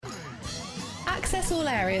Access all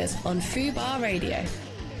areas on Fubar Radio.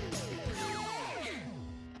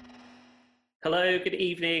 Hello, good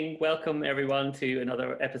evening. Welcome everyone to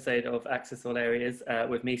another episode of Access All Areas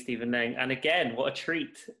with me, Stephen Lang. And again, what a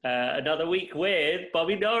treat. Another week with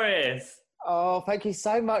Bobby Norris. Oh, thank you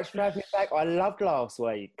so much for having me back. I loved last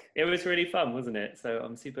week. It was really fun, wasn't it? So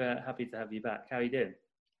I'm super happy to have you back. How are you doing?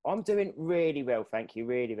 I'm doing really well, thank you,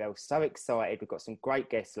 really well. So excited. We've got some great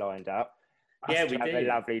guests lined up. Yeah, we have do. A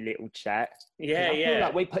lovely little chat. Yeah, I feel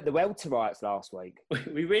like we put the world to rights last week.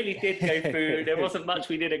 We really did go through. There wasn't much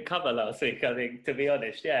we didn't cover last week, I think, to be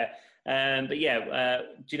honest. Yeah. But yeah,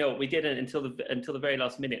 do you know what? We didn't until the very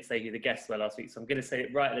last minute say who the guests were last week. So I'm going to say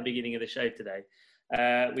it right at the beginning of the show today.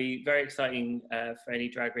 Very exciting for any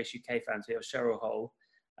Drag Race UK fans. We have Cheryl Hole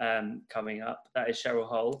coming up. That is Cheryl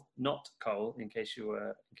Hole, not Cole, in case you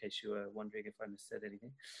were wondering if I missaid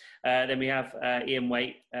anything. Then we have Ian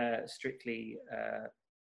Waite, strictly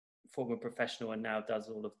former professional and now does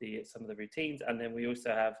all of some of the routines. And then we also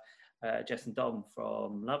have Jess and Dom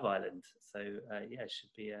from Love Island. So yeah, it should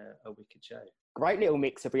be a wicked show. Great little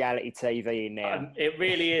mix of reality TV in there. It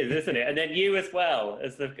really is, isn't it? And then you as well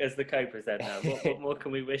as the co-presenter. What more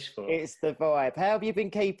can we wish for? It's the vibe. How have you been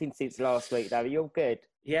keeping since last week, though? You're good.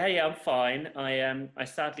 Yeah, I'm fine. I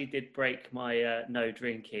sadly did break my no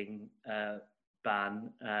drinking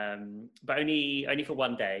ban, but only for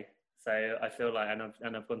one day. So I feel like,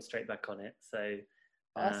 and I've gone straight back on it. So.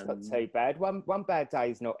 That's not too bad. One bad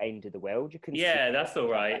day is not end of the world. You can. Yeah, that's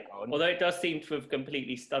all right. Although it does seem to have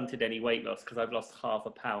completely stunted any weight loss because I've lost half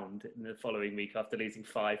a pound in the following week after losing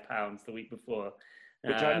 5 pounds the week before.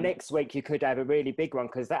 Which next week you could have a really big one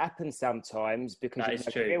because that happens sometimes because you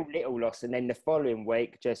have a real little loss and then the following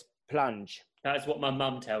week just plunge. That's what my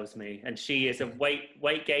mum tells me, and she is a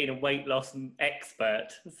weight gain and weight loss expert.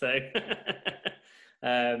 So,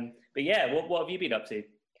 but yeah, what have you been up to?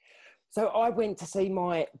 So I went to see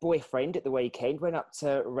my boyfriend at the weekend, went up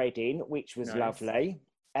to Reading, which was lovely.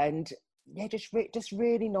 And yeah, just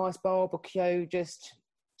really nice barbecue, just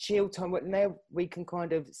chill time. Now we can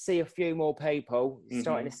kind of see a few more people,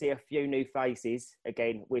 starting to see a few new faces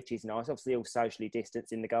again, which is nice. Obviously all socially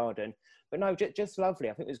distanced in the garden. But no, just lovely.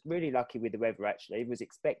 I think it was really lucky with the weather actually. Was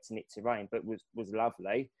expecting it to rain, but was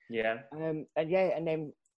lovely. Yeah. And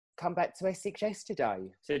then come back to Essex yesterday.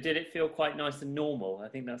 So did it feel quite nice and normal? I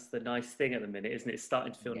think that's the nice thing at the minute, isn't it? It's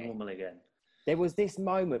starting to feel normal again. There was this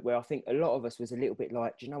moment where I think a lot of us was a little bit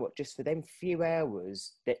like, do you know what, just for them few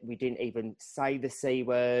hours that we didn't even say the C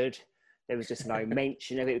word, there was just no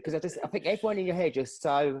mention of it, because I think everyone in your head just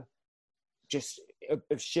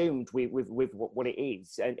assumed with what it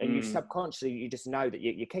is, and you subconsciously, you just know that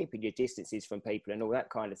you're keeping your distances from people and all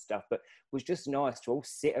that kind of stuff, but it was just nice to all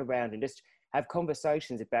sit around and just have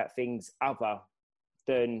conversations about things other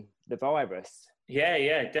than the virus.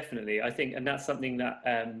 Yeah, definitely. I think, and that's something that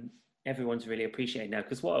everyone's really appreciating now,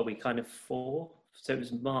 because what are we kind of for? So it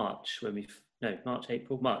was March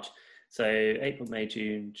March. So April, May,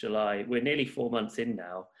 June, July, we're nearly 4 months in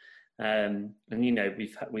now. And, you know,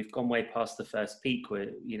 we've gone way past the first peak where,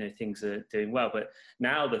 you know, things are doing well. But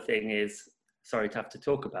now the thing is, sorry to have to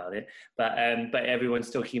talk about it, but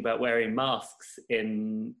everyone's talking about wearing masks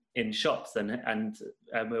in shops, and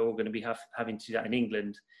we're all going to be having to do that in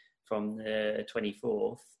England from the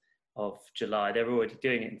 24th of July. They're already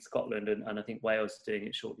doing it in Scotland, and I think Wales is doing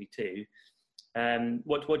it shortly too.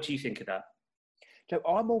 What do you think of that? So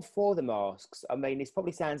I'm all for the masks. I mean, this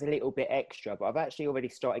probably sounds a little bit extra, but I've actually already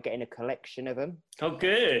started getting a collection of them. Oh,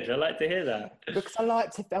 good. I like to hear that. Because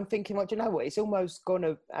I'm thinking, well, do you know what? It's almost going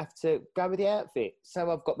to have to go with the outfit. So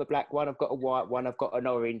I've got the black one, I've got a white one, I've got an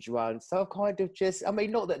orange one. So I've kind of just, I mean,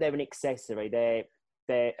 not that they're an accessory, they're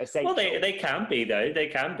essential. Well, they can be, though. They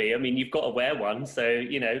can be. I mean, you've got to wear one. So,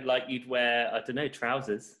 you know, like you'd wear, I don't know,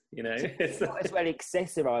 trousers, you know. Might as well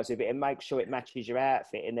accessorise with it and make sure it matches your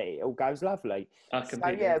outfit and that it all goes lovely. So,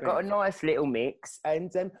 yeah, I've got a nice little mix.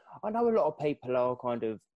 And I know a lot of people are kind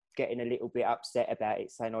of getting a little bit upset about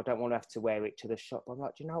it, saying, I don't want to have to wear it to the shop. I'm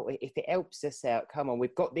like, you know, if it helps us out, come on,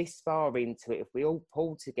 we've got this far into it. If we all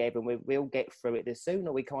pull together and we'll get through it, the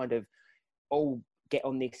sooner we kind of all get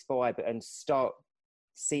on this vibe and start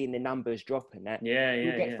seeing the numbers dropping, that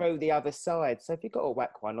you'll get through the other side. So if you've got a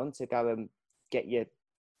whack one on to go and get your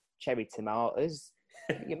cherry tomatoes,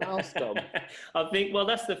 your mask on. I think, well,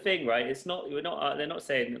 that's the thing, right? It's not, they're not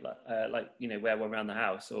saying like, you know, wear one around the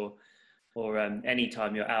house or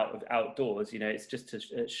anytime you're outdoors, you know, it's just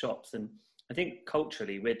at shops. And I think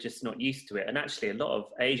culturally we're just not used to it. And actually a lot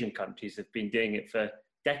of Asian countries have been doing it for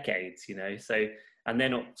decades, you know, so, and they're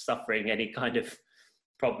not suffering any kind of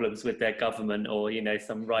problems with their government or, you know,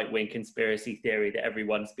 some right-wing conspiracy theory that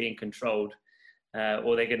everyone's being controlled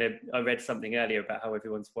or they're going to. I read something earlier about how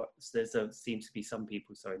seems to be some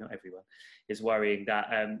people, sorry, not everyone, is worrying that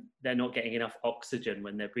they're not getting enough oxygen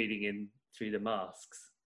when they're breathing in through the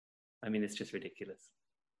masks. I mean, it's just ridiculous.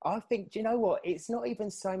 I think, do you know what? It's not even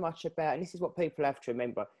so much about, and this is what people have to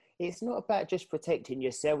remember, it's not about just protecting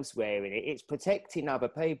yourselves wearing it, it's protecting other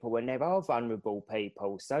people when there are vulnerable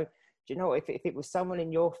people. So, do you know, if it was someone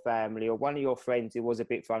in your family or one of your friends who was a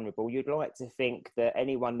bit vulnerable, you'd like to think that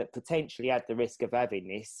anyone that potentially had the risk of having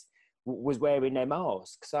this was wearing their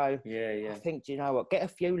mask. So yeah. I think, do you know what, get a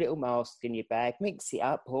few little masks in your bag, mix it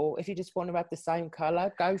up, or if you just want to have the same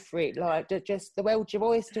colour, go for it. Like, just the world's your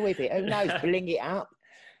oyster with it. Who knows, bling it up.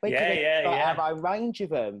 We could have our own range of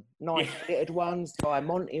them. Nice glittered ones,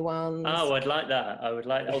 Diamante ones. Oh, I'd like that.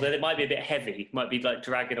 Although it might be a bit heavy. Might be like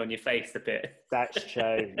dragging on your face a bit. That's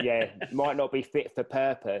true, yeah. Might not be fit for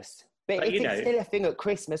purpose. But if it's still a thing at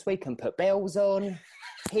Christmas, we can put bells on,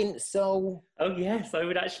 tinsel. Oh, yes, I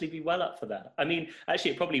would actually be well up for that. I mean, actually,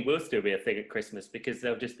 it probably will still be a thing at Christmas because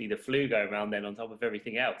there'll just be the flu going around then on top of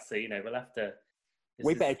everything else. So, we'll have to...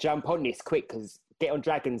 We better jump on this quick, because get on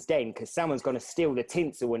Dragon's Den, because someone's going to steal the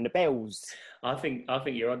tinsel and the bells. I think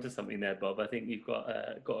you're onto something there, Bob. I think you've got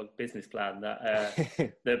a business plan that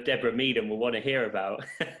that Deborah Meaden will want to hear about.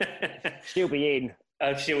 She'll be in.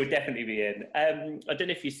 Oh, she will definitely be in. I don't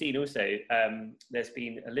know if you've seen also, there's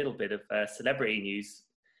been a little bit of celebrity news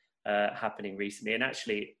happening recently, and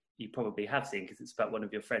actually you probably have seen because it's about one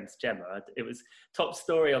of your friends, Gemma. It was top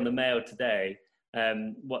story on the Mail today.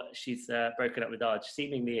 What she's broken up with Arj,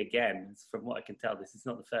 seemingly again. From what I can tell, this is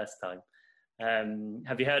not the first time.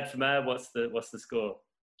 Have you heard from her? What's the score?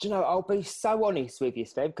 Do you know, I'll be so honest with you,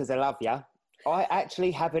 Steve, because I love you. I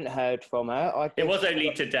actually haven't heard from her. It was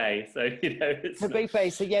only today, so to be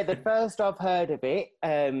fair, so yeah, the first I've heard of it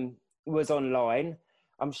was online.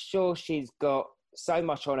 I'm sure she's got so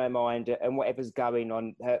much on her mind, and whatever's going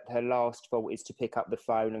on, her last thought is to pick up the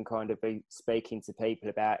phone and kind of be speaking to people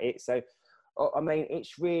about it. So, I mean,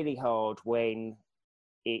 it's really hard when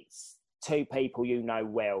it's two people you know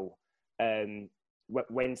well,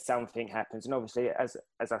 when something happens. And obviously, as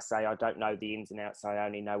I say, I don't know the ins and outs. I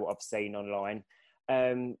only know what I've seen online.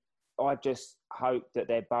 I just hope that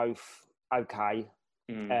they're both okay,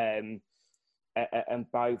 and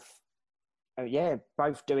both,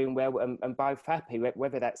 both doing well and both happy,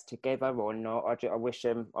 whether that's together or not. I wish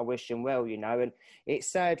them well, And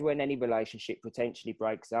it's sad when any relationship potentially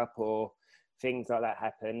breaks up or things like that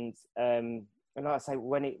happens. And like I say,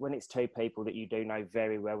 when it's two people that you do know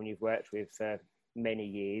very well and you've worked with for many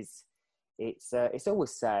years, it's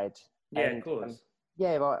always sad. Yeah, and, of course.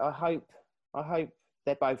 I hope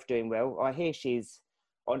they're both doing well. I hear she's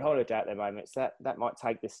on holiday at the moment, so that might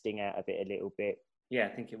take the sting out of it a little bit. Yeah, I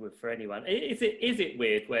think it would for anyone. Is it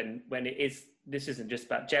weird when it is? This isn't just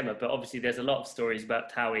about Gemma, but obviously there's a lot of stories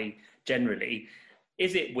about Towie generally.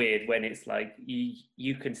 Is it weird when it's like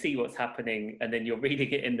you can see what's happening and then you're reading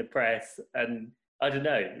it in the press, and I don't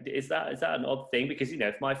know, is that an odd thing? Because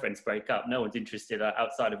if my friends break up, no one's interested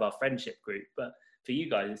outside of our friendship group, but for you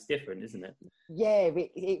guys it's different, isn't it? Yeah,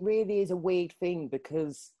 it really is a weird thing,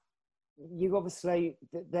 because you obviously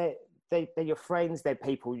they're your friends, they're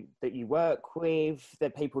people that you work with, they're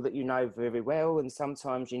people that you know very well, and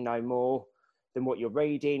sometimes you know more than what you're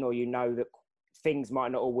reading, or that things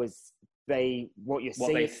might not always be what you're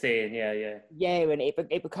seeing. What they're seeing, yeah. Yeah, and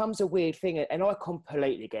it becomes a weird thing, and I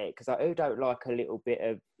completely get it, because I don't like a little bit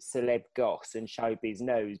of celeb goss and showbiz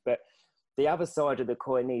news, but the other side of the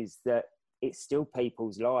coin is that it's still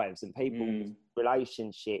people's lives and people's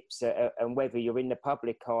relationships, and whether you're in the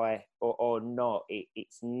public eye or not,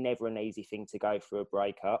 it's never an easy thing to go through a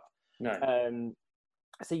breakup. No.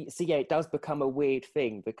 So yeah, it does become a weird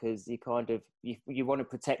thing, because you kind of you want to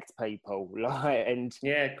protect people, and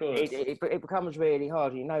yeah, of course, it becomes really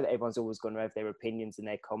hard. You know that everyone's always going to have their opinions and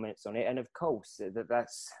their comments on it, and of course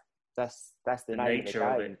that's the nature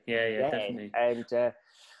of it. Yeah, definitely. And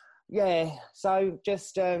so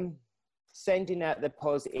just sending out the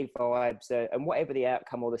positive vibes, and whatever the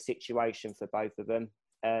outcome or the situation for both of them.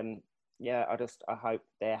 I hope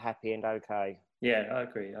they're happy and okay. Yeah, I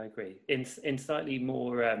agree. In slightly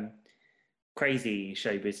more crazy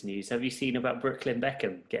showbiz news, have you seen about Brooklyn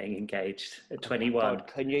Beckham getting engaged at 21? God,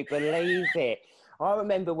 can you believe it? I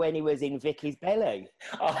remember when he was in Vicky's belly.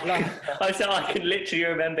 I can literally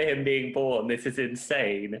remember him being born. This is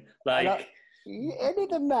insane. Only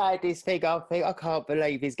the maddest thing I think. I can't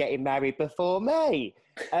believe he's getting married before me.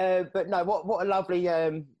 But no, what a lovely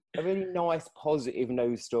a really nice, positive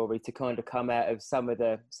news story to kind of come out of some of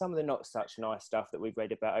the not such nice stuff that we've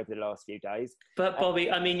read about over the last few days. But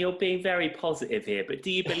Bobby, I mean, you're being very positive here, but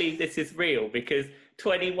do you believe this is real? Because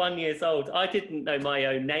 21 years old, I didn't know my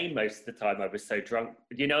own name most of the time. I was so drunk.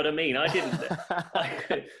 You know what I mean? I didn't.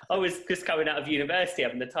 I was just coming out of university,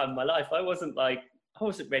 having the time of my life. I wasn't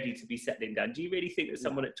ready to be settling down. Do you really think that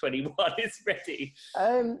someone at 21 is ready?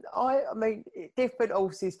 I mean, different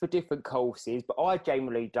horses for different courses, but I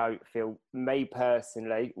generally don't feel, me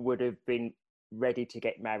personally, would have been ready to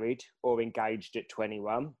get married or engaged at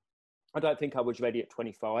 21. I don't think I was ready at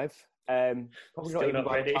 25. Probably Still not even not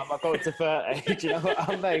by the ready. time I got to 30. Do you know what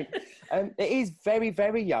I mean? It is very,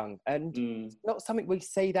 very young and not something we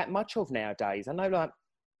see that much of nowadays. I know, like,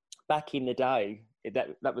 back in the day,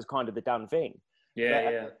 that was kind of the done thing.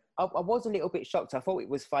 Yeah. I was a little bit shocked. I thought it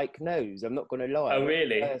was fake news. I'm not going to lie. Oh,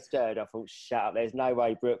 really? When I first heard, I thought, shut up, there's no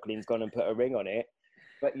way Brooklyn's gone and put a ring on it.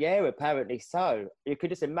 But yeah, apparently so. You could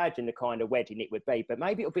just imagine the kind of wedding it would be. But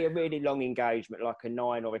maybe it'll be a really long engagement, like a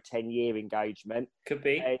 9 or a 10-year engagement. Could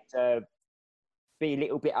be. And be a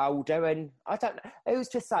little bit older. And I don't know. Who's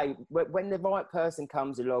to say, when the right person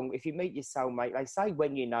comes along, if you meet your soulmate, they say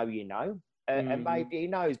when you know, you know. And maybe he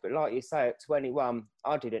knows. But like you say, at 21,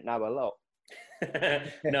 I didn't know a lot.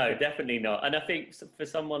 No, definitely not. And I think for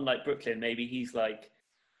someone like Brooklyn, maybe he's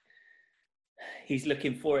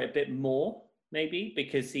looking for it a bit more, maybe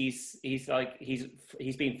because he's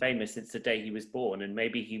been famous since the day he was born, and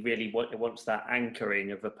maybe he really wants that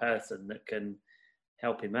anchoring of a person that can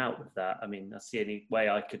help him out with that. I mean, that's the only way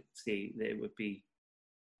I could see that it would be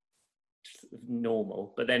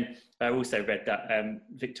normal. But then I also read that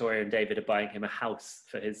Victoria and David are buying him a house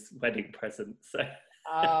for his wedding present. So.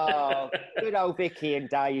 Oh, good old Vicky and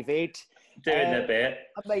David. Doing a bit.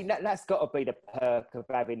 I mean, that's got to be the perk of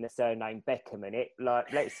having the surname Beckham in it.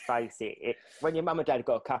 Like, let's face it, when your mum and dad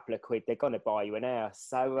got a couple of quid, they're going to buy you an house.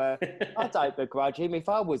 So I don't begrudge him. If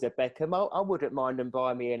I was a Beckham, I wouldn't mind them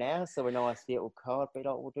buying me an house or a nice little car. But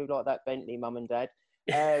we'll do like that Bentley, mum and dad.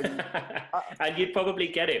 And you'd probably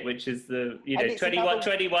get it, which is the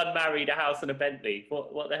 21 married, a house and a Bentley.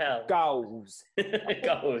 What the hell? Goals.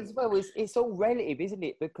 Goals. As well, it's all relative, isn't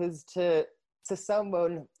it? Because to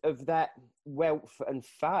someone of that wealth and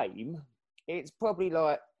fame, it's probably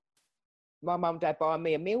like my mum and dad buying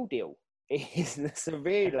me a meal deal. So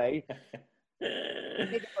really, he's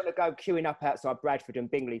not going to go queuing up outside Bradford and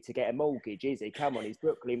Bingley to get a mortgage, is he? Come on, he's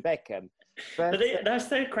Brooklyn Beckham. But that's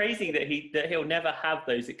so crazy that he'll never have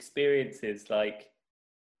those experiences. Like,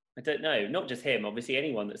 I don't know, not just him, obviously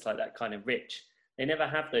anyone that's like that kind of rich, they never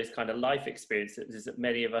have those kind of life experiences that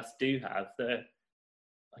many of us do have. That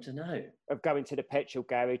I don't know, of going to the petrol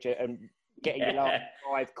garage and getting your last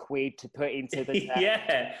 £5 to put into the tank.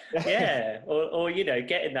 yeah, or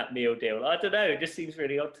getting that meal deal. I don't know. It just seems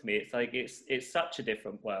really odd to me. It's like it's such a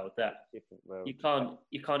different world that you can't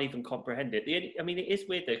even comprehend it. I mean, it is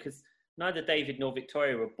weird though, because neither David nor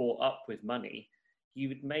Victoria were brought up with money. You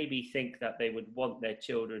would maybe think that they would want their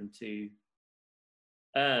children to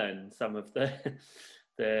earn some of the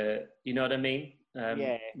you know what I mean?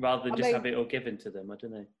 Rather than just have it all given to them. I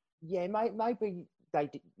don't know. Yeah, maybe they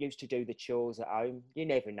used to do the chores at home. You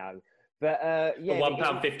never know. But yeah,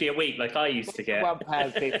 £1.50 a week, like I used to get.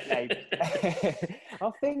 £1.50.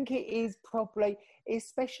 I think it is probably,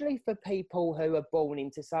 especially for people who are born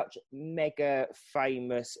into such mega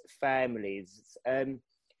famous families.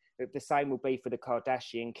 The same will be for the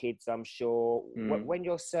Kardashian kids, I'm sure. When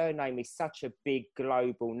your surname is such a big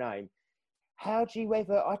global name, how do you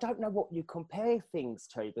ever? I don't know what you compare things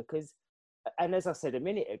to, because, and as I said a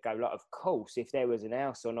minute ago, like, of course, if there was an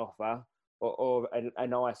house on offer or a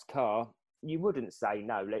nice car, you wouldn't say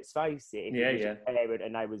no, let's face it. If it was a parent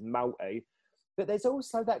and they was multi. But there's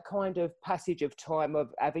also that kind of passage of time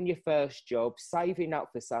of having your first job, saving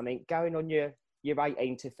up for something, going on your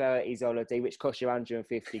 18 to 30s holiday, which costs you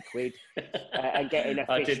 £150, and getting a fish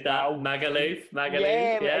bowl. I did that, Magaluf.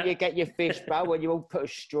 Yeah, and you get your fish bowl and you all put a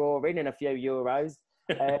straw in and a few euros.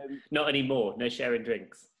 Not anymore, no sharing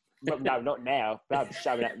drinks. No, not now. I'm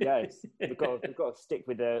showing up. Yes, we've got to stick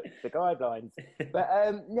with the guidelines. But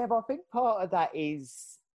but I think part of that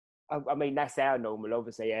is, I mean, that's our normal,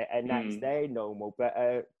 obviously, and that's their normal.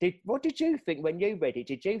 But what did you think when you read it?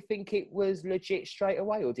 Did you think it was legit straight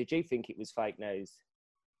away, or did you think it was fake news?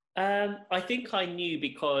 I think I knew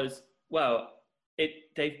because, well,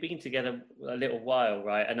 they've been together a little while,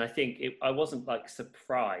 right? And I think I wasn't like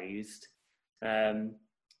surprised.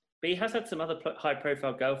 But he has had some other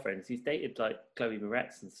high-profile girlfriends. He's dated like Chloe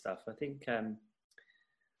Moretz and stuff. I think, I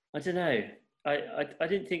don't know. I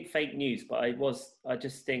didn't think fake news, but I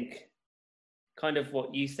just think kind of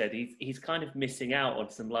what you said. He's kind of missing out on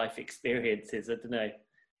some life experiences. I don't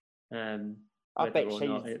know. I bet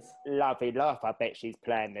she's loving life. I bet she's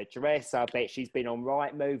playing the dress. I bet she's been on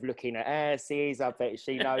Rightmove looking at asses. I bet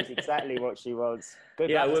she knows exactly what she wants.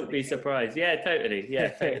 Good I luck wouldn't to be this. surprised. Yeah, totally. Yeah,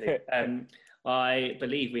 totally. I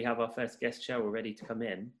believe we have our first guest, Cheryl, ready to come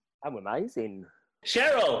in. I'm amazing.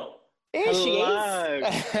 Cheryl! Here she Hello.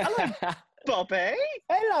 is. Hello, Bobby.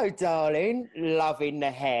 Hello, darling. Loving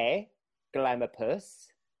the hair. Glamour puss.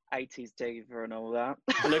 80s diva and all that.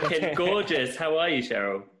 Looking gorgeous. How are you,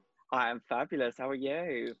 Cheryl? I am fabulous. How are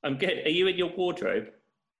you? I'm good. Are you in your wardrobe?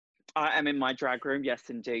 I am in my drag room. Yes,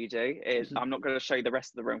 indeed. I'm not going to show you the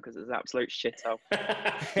rest of the room because it's an absolute shithole.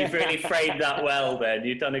 You've really framed that well, then.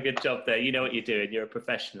 You've done a good job there. You know what you're doing. You're a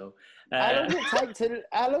professional. How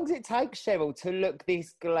long does it take, Cheryl, to look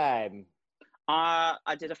this glam? I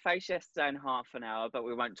did a face yesterday in half an hour, but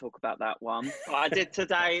we won't talk about that one. But I did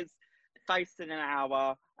today's face in an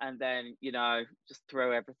hour, and then, just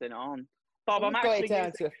throw everything on. Bob, I'm actually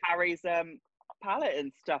using Harry's palette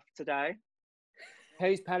and stuff today.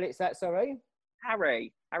 Whose palette's that, sorry?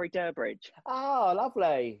 Harry Durbridge. Oh,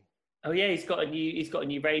 lovely. Oh yeah, he's got a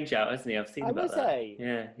new range out, hasn't he? I've seen about that. He?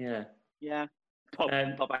 Yeah. Bob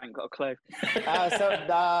ain't got a clue.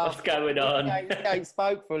 What's going on? He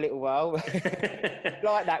spoke for a little while.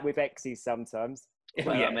 Like that with exes sometimes.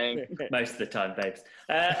 Well, yeah, I mean, most of the time, babes.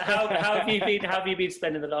 How have you been? How have you been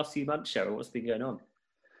spending the last few months, Cheryl? What's been going on?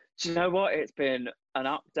 Do you know what? It's been an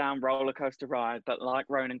up-down roller coaster ride, but like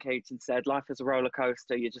Ronan Keating said, life is a roller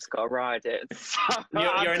coaster. You just got to ride it. So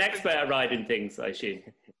you're an expert at riding things, I assume.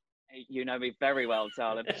 You know me very well,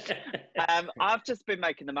 darling. I've just been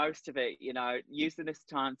making the most of it, using this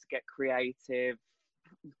time to get creative,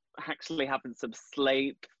 actually having some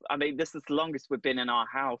sleep. I mean, this is the longest we've been in our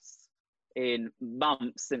house in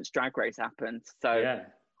months since Drag Race happened. So yeah.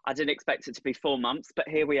 I didn't expect it to be 4 months, but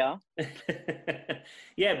here we are.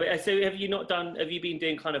 Yeah, but so have you been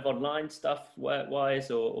doing kind of online stuff work-wise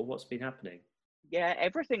or what's been happening? Yeah,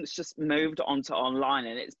 everything's just moved onto online,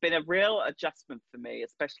 and it's been a real adjustment for me,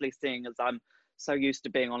 especially seeing as I'm so used to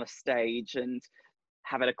being on a stage and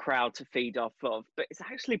having a crowd to feed off of. But it's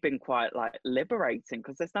actually been quite like liberating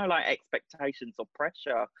because there's no like expectations or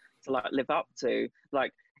pressure to like live up to.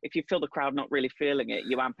 Like if you feel the crowd not really feeling it,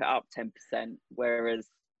 you amp it up 10%. Whereas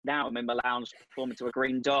now I'm in my lounge performing to a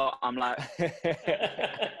green dot. I'm like, I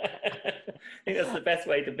think that's the best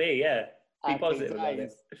way to be. Yeah, be positive about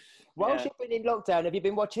it. Whilst you've been in lockdown, have you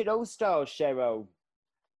been watching All Stars, Cheryl?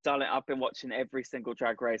 Darling, I've been watching every single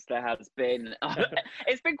Drag Race there has been.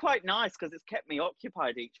 It's been quite nice because it's kept me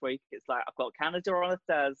occupied each week. It's like I've got Canada on a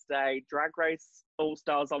Thursday, Drag Race All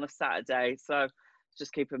Stars on a Saturday. So it's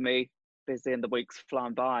just keeping me busy and the week's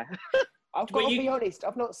flying by. I've got to be honest,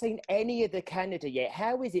 I've not seen any of the Canada yet.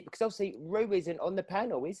 How is it? Because obviously Rue isn't on the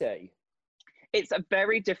panel, is he? It's a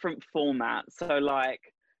very different format. So like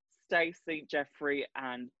Stacey, Jeffrey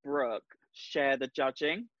and Brooke share the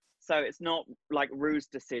judging. So it's not like Rue's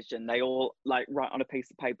decision. They all like write on a piece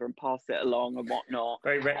of paper and pass it along and whatnot.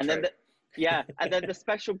 Very retro. And then and then the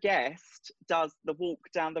special guest does the walk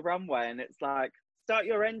down the runway and it's like, start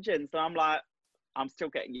your engines. And I'm like, I'm still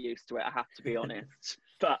getting used to it, I have to be honest.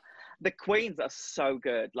 But the queens are so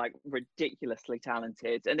good, like ridiculously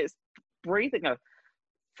talented. And it's breathing a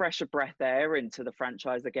fresher breath air into the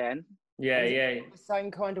franchise again. Yeah. The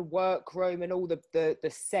same kind of workroom and all the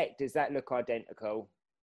set, does that look identical?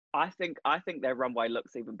 I think their runway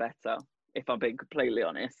looks even better, if I'm being completely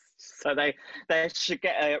honest. So they should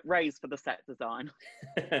get a raise for the set design.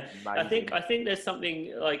 I think there's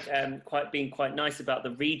something like quite nice about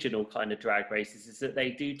the regional kind of drag races is that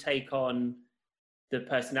they do take on the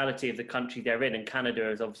personality of the country they're in, and Canada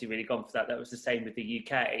has obviously really gone for that. That was the same with the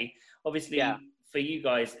UK. Obviously, for you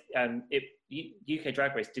guys, UK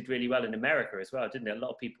Drag Race did really well in America as well, didn't it? A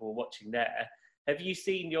lot of people were watching there. Have you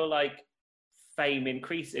seen your like fame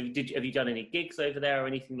increase? Have you done any gigs over there or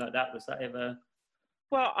anything like that? Was that ever?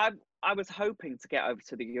 Well, I was hoping to get over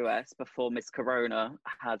to the US before Miss Corona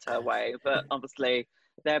had her way, but obviously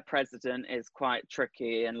their president is quite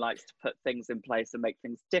tricky and likes to put things in place and make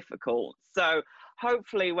things difficult. So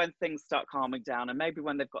hopefully when things start calming down and maybe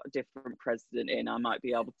when they've got a different president in, I might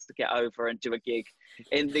be able to get over and do a gig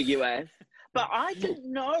in the US. But I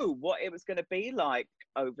didn't know what it was going to be like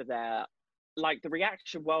over there. Like the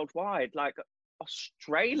reaction worldwide, like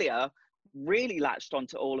Australia really latched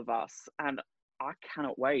onto all of us. And I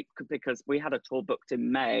cannot wait because we had a tour booked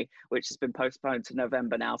in May, which has been postponed to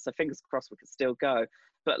November now. So fingers crossed we could still go.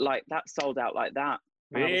 But like that sold out like that.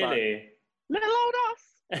 Really? Like, little old us.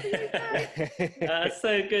 That's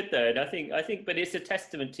so good though. And I think, but it's a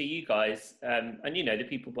testament to you guys and the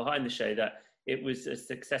people behind the show that it was as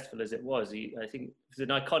successful as it was. I think it was an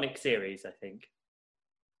iconic series, I think.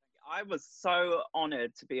 I was so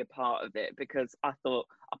honoured to be a part of it because I thought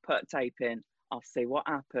I'll put a tape in, I'll see what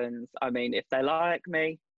happens. I mean, if they like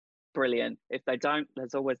me, brilliant. If they don't,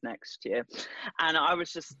 there's always next year. And I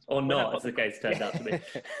was just... Or not, as the case turned out to be.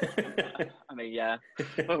 I mean, yeah,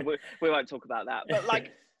 we won't talk about that. But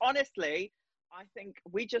like, honestly, I think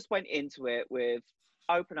we just went into it with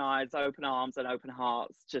open eyes, open arms and open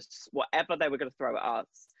hearts, just whatever they were going to throw at us.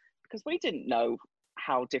 Because we didn't know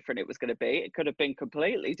how different it was going to be. It could have been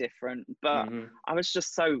completely different, but I was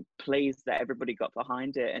just so pleased that everybody got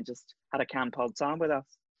behind it and just had a camp old time with us.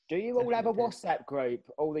 Do you all have a WhatsApp group,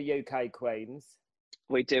 all the UK queens?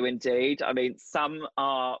 We do indeed. I mean, some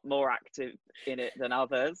are more active in it than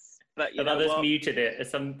others, but you know others what? Muted it.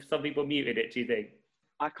 Some people muted it, do you think?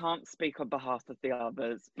 I can't speak on behalf of the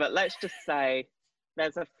others, but let's just say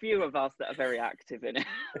there's a few of us that are very active in it.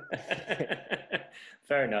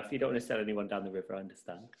 Fair enough. You don't want to sell anyone down the river, I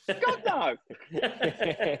understand. God, no.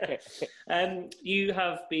 You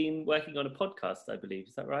have been working on a podcast, I believe.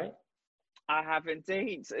 Is that right? I have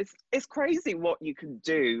indeed. It's crazy what you can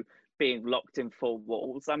do being locked in four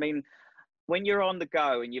walls. I mean, when you're on the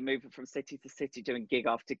go and you're moving from city to city doing gig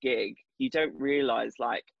after gig, you don't realise,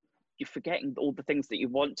 like, you're forgetting all the things that you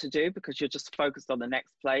want to do because you're just focused on the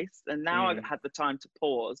next place. And now I've had the time to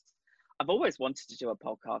pause. I've always wanted to do a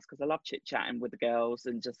podcast because I love chit-chatting with the girls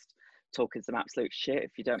and just talking some absolute shit,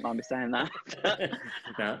 if you don't mind me saying that.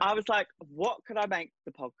 No. I was like, what could I make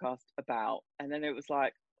the podcast about? And then it was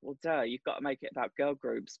like, well, duh, you've got to make it about girl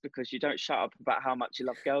groups because you don't shut up about how much you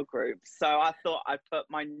love girl groups. So I thought I'd put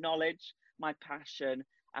my knowledge, my passion,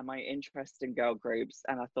 and my interest in girl groups,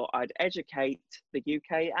 and I thought I'd educate the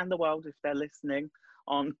UK and the world, if they're listening,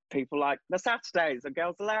 on people like the Saturdays and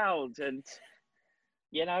Girls Aloud, and,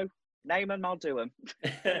 you know, name them, I'll do them.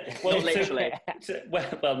 Well, literally.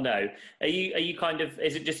 Well, no. Are you kind of,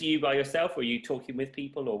 is it just you by yourself, or are you talking with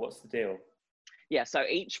people, or what's the deal? Yeah, so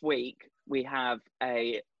each week we have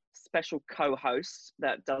a special co-host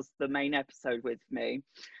that does the main episode with me,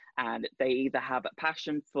 and they either have a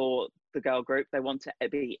passion for the girl group, they want to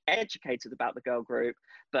be educated about the girl group,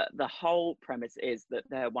 but the whole premise is that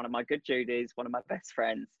they're one of my good Judies, one of my best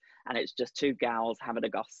friends, and it's just two gals having a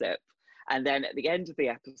gossip. And then at the end of the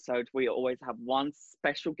episode, we always have one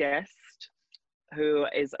special guest who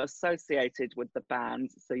is associated with the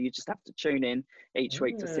band, so you just have to tune in each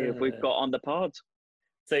week to see if we've got on the pod.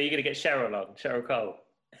 So you're going to get Cheryl on, Cheryl Cole?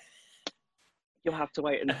 You'll have to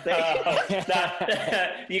wait and see.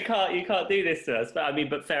 You can't do this to us. But I mean,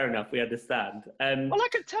 but fair enough. We understand. Well, I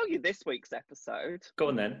can tell you this week's episode. Go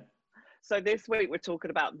on then. So this week we're talking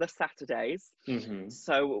about the Saturdays. Mm-hmm.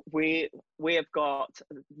 So we have got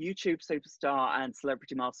YouTube superstar and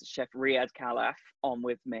celebrity master chef Riyad Khalaf on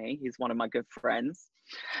with me. He's one of my good friends.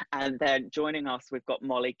 And then joining us, we've got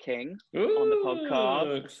Molly King on the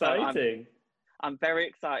podcast. Exciting. So I'm very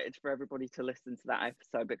excited for everybody to listen to that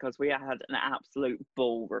episode because we had an absolute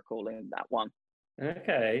ball recording that one.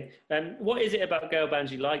 Okay. What is it about girl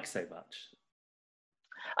bands you like so much?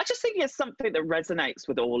 I just think it's something that resonates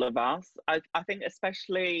with all of us. I think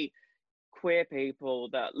especially queer people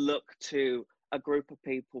that look to a group of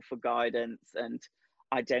people for guidance and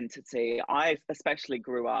identity. I especially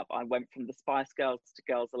grew up, I went from the Spice Girls to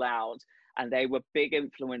Girls Aloud, and they were big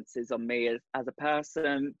influences on me as a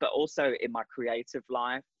person, but also in my creative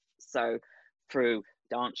life. So through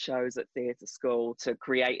dance shows at theatre school to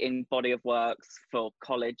creating body of works for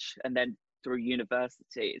college and then through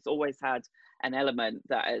university, it's always had an element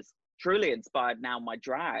that has truly inspired now my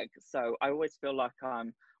drag. So I always feel like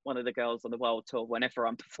I'm one of the girls on the world tour whenever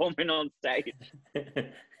I'm performing on stage.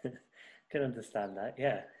 Can understand that,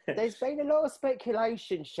 yeah. There's been a lot of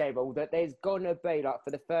speculation, Cheryl, that there's gonna be, like,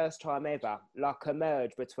 for the first time ever, like a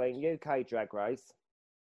merge between UK Drag Race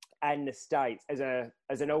and the States as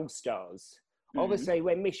an All-Stars. Mm-hmm. Obviously,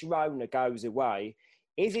 when Miss Rona goes away,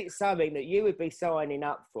 is it something that you would be signing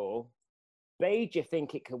up for? B, do you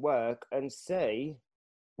think it could work? And C,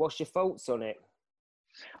 what's your thoughts on it?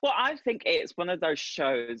 Well, I think it's one of those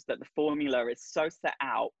shows that the formula is so set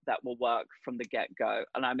out that will work from the get-go.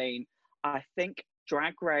 And I mean, I think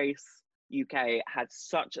Drag Race UK had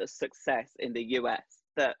such a success in the US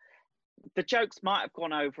that the jokes might have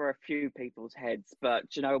gone over a few people's heads, but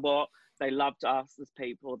do you know what? They loved us as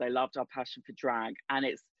people. They loved our passion for drag. And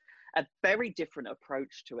it's a very different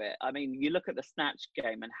approach to it. I mean, you look at the Snatch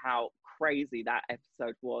Game and how crazy that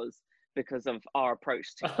episode was because of our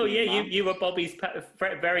approach to Oh, yeah, you were Bobby's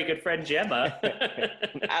very good friend, Gemma.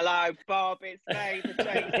 Hello, Bob, it's me, the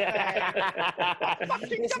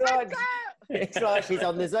James. It's like she's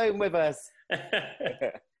on the Zoom with us.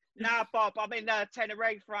 Nah, Bob, I'm in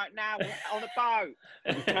Tenerife right now on a boat.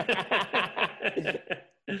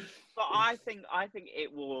 But I think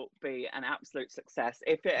it will be an absolute success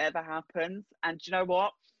if it ever happens. And do you know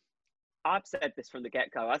what? I've said this from the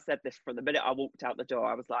get-go. I said this from the minute I walked out the door.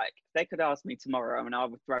 I was like, they could ask me tomorrow and I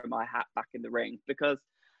would throw my hat back in the ring, because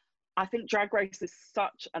I think Drag Race is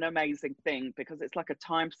such an amazing thing, because it's like a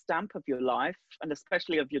timestamp of your life and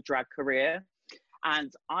especially of your drag career.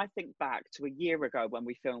 And I think back to a year ago when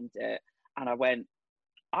we filmed it and I went,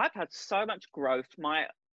 I've had so much growth. My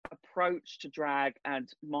approach to drag and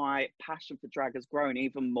my passion for drag has grown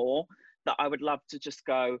even more, that I would love to just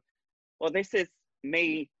go, well, this is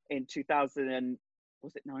me in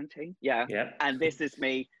 2019? Yeah. And this is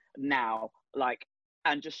me now, like,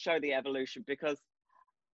 and just show the evolution, because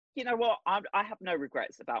you know what? I have no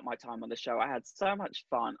regrets about my time on the show. I had so much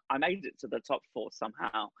fun. I made it to the top 4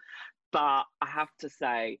 somehow. But I have to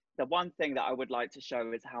say, the one thing that I would like to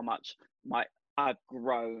show is how much I've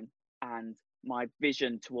grown, and my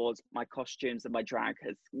vision towards my costumes and my drag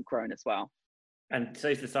has grown as well. And so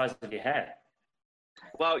is the size of your hair.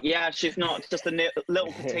 Well, yeah, she's not just a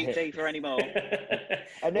little petite diva anymore.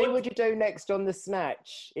 And who would you do next on the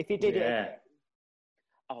Snatch if you did it?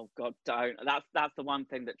 Oh God, don't. That's the one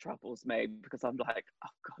thing that troubles me, because I'm like, oh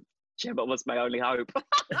God, Gemma was my only hope.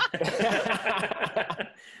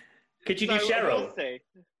 Could you do Cheryl? We'll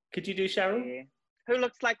could you do Cheryl? Yeah. Who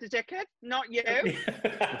looks like the dickhead? Not you.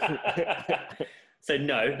 So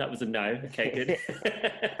no, that was a no. Okay, good.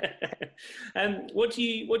 What do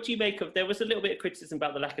you make of? There was a little bit of criticism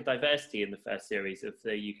about the lack of diversity in the first series of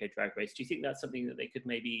the UK Drag Race. Do you think that's something that they could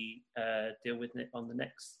maybe deal with on the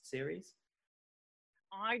next series?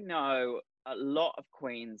 I know a lot of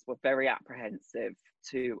queens were very apprehensive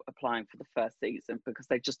to applying for the first season because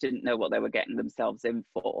they just didn't know what they were getting themselves in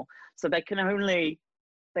for. So they can only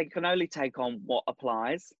take on what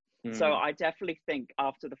applies. So I definitely think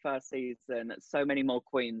after the first season, so many more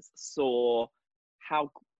queens saw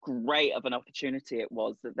how great of an opportunity it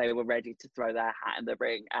was that they were ready to throw their hat in the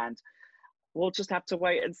ring. And we'll just have to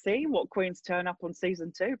wait and see what queens turn up on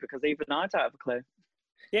season 2, because even I don't have a clue.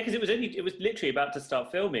 Yeah, because it was literally about to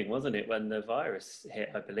start filming, wasn't it, when the virus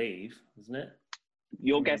hit, I believe, wasn't it?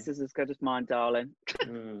 Your guess is as good as mine, darling.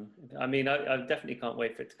 I mean, I definitely can't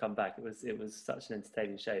wait for it to come back. It was such an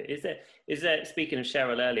entertaining show. Is there? Speaking of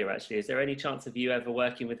Cheryl earlier, actually, is there any chance of you ever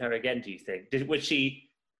working with her again? Do you think? Was she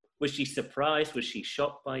surprised? Was she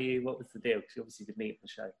shocked by you? What was the deal? Because you obviously did meet on the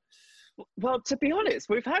show. Well, to be honest,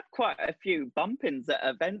 we've had quite a few bump-ins at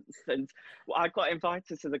events, and I got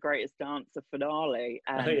invited to the Greatest Dancer finale,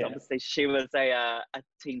 and obviously she was a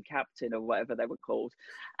team captain or whatever they were called,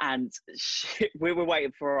 and we were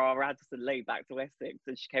waiting for our Addison Lee back to Essex,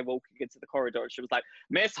 and she came walking into the corridor, and she was like,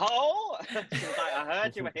 "Miss Hole," she was like, "I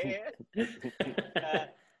heard you were here." Let's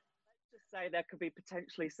just say there could be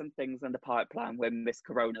potentially some things in the pipeline when Miss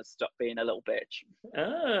Corona stopped being a little bitch.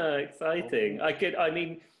 Ah, exciting!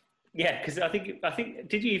 Yeah, because I think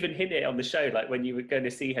did you even hint it on the show, like when you were going to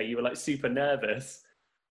see her, you were like super nervous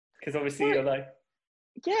because obviously you're like,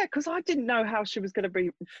 yeah, because I didn't know how she was going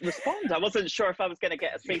to respond. I wasn't sure if I was going to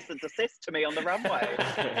get a cease and desist to me on the runway.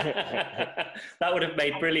 That would have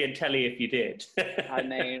made brilliant telly if you did. I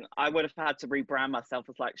mean, I would have had to rebrand myself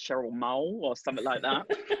as like Cheryl Mole or something like that.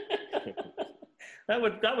 That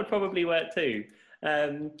would probably work too.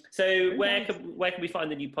 So where can we find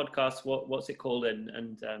the new podcast? What's it called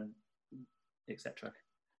and etc.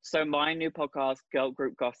 So my new podcast, Girl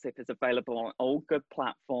Group Gossip, is available on all good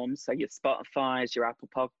platforms. So your Spotify's, your Apple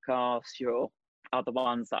Podcasts, your other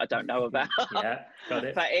ones that I don't know about. Yeah, got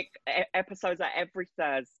it. But episodes are every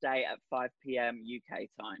Thursday at 5 p.m. UK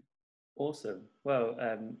time. Awesome. Well,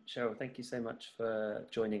 Cheryl, thank you so much for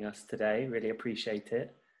joining us today. Really appreciate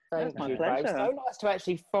it. Thank you, pleasure. Bob. So nice to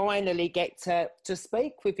actually finally get to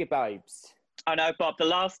speak with you, babes. I know, Bob, the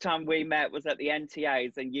last time we met was at the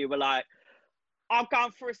NTAs and you were like, I'm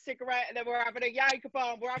going for a cigarette and then we're having a Jaeger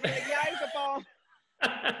bomb. We're having a Jaeger bomb.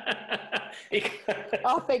 I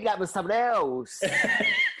think that was someone else.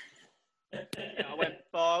 I went,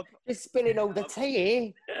 Bob. Just spilling all the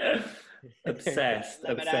tea. Obsessed.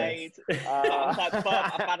 Lemonade. I was like,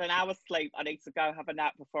 Bob, I've had an hour's sleep. I need to go have a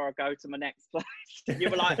nap before I go to my next place. You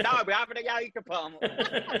were like, no, we're having a Jaeger bomb. To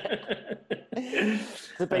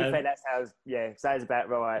be fair, that sounds about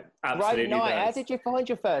right. Absolutely. Great night. How did you find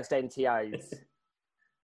your first NTAs?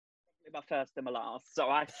 be my first and my last, so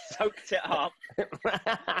I soaked it up.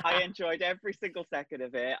 I enjoyed every single second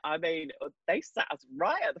of it. I mean, they sat us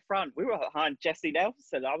right at the front. We were behind Jessie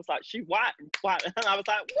Nelson. I was like, she whacked, and I was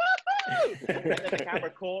like, woohoo! And then the camera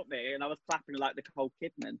caught me, and I was clapping like Nicole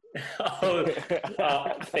Kidman.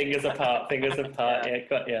 Fingers apart. Yeah,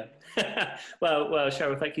 got you. well,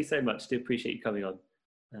 Cheryl, thank you so much. Do appreciate you coming on.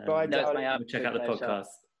 Bye, check out the podcast.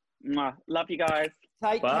 Mwah. Love you guys.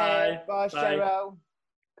 Take care. Bye, Cheryl.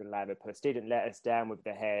 Glamourpuss didn't let us down with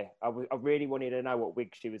the hair. I really wanted to know what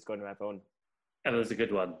wig she was going to have on. That was a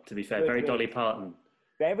good one, to be fair. Very Dolly Parton.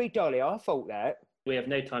 Very Dolly, I thought that. We have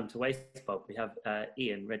no time to waste, Bob. We have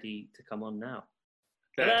Ian ready to come on now.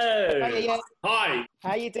 Hello. Hi.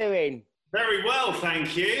 How you doing? Very well,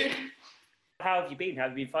 thank you. How have you been? How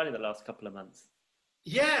have you been finding the last couple of months?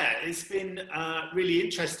 Yeah, it's been really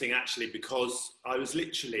interesting, actually, because I was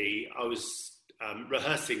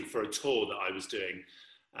rehearsing for a tour that I was doing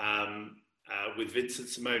with Vincent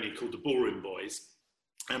Simoni called the Ballroom Boys.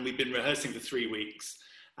 And we've been rehearsing for 3 weeks.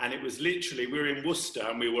 And it was literally, we were in Worcester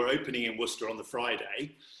and we were opening in Worcester on the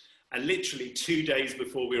Friday. And literally 2 days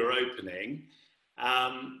before we were opening,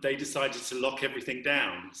 they decided to lock everything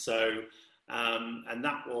down. So, and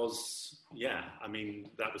that was,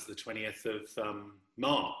 that was the 20th of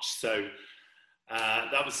March. So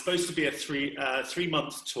that was supposed to be a 3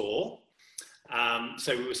 month tour.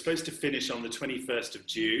 So we were supposed to finish on the 21st of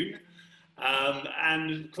June.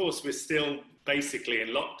 And of course, we're still basically in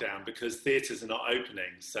lockdown because theatres are not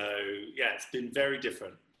opening. So yeah, it's been very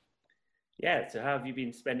different. Yeah, so how have you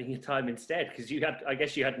been spending your time instead? Because I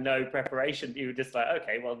guess you had no preparation. You were just like,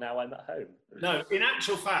 okay, well, now I'm at home. No, in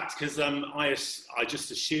actual fact, because I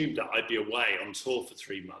just assumed that I'd be away on tour for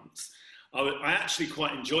 3 months. I actually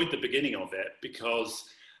quite enjoyed the beginning of it because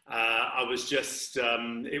I was just,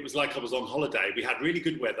 it was like I was on holiday. We had really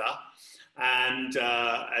good weather and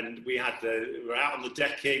we were out on the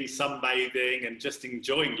decking, sunbathing and just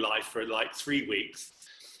enjoying life for like 3 weeks.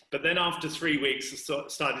 But then after 3 weeks, I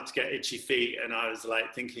started to get itchy feet and I was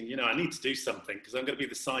like thinking, I need to do something because I'm going to be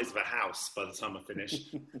the size of a house by the time I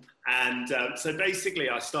finish. And so basically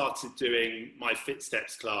I started doing my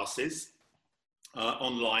FitSteps classes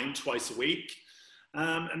online twice a week.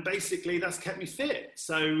 And basically that's kept me fit.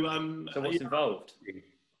 So what's involved?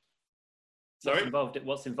 Sorry?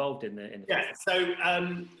 What's involved in the Yeah,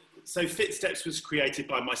 so FitSteps was created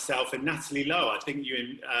by myself and Natalie Lowe. I think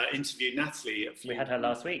you interviewed Natalie. We had her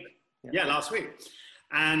last week. Yeah, last week.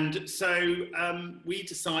 And so we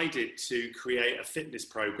decided to create a fitness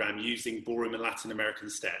program using ballroom and Latin American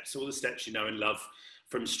steps, all the steps you know and love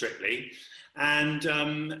from Strictly. And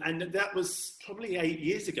that was probably 8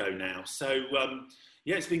 years ago now. So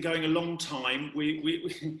yeah, it's been going a long time.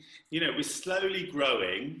 We're slowly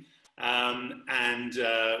growing. And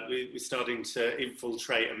we're starting to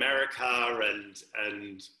infiltrate America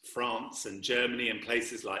and France and Germany and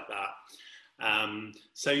places like that.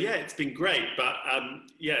 So yeah, it's been great. But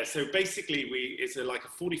yeah, so basically it's like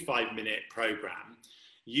a 45-minute program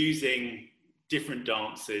using different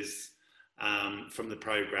dances from the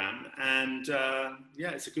program. And yeah,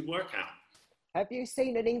 it's a good workout. Have you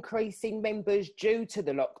seen an increase in members due to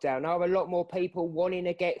the lockdown? Are a lot more people wanting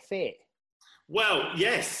to get fit? Well,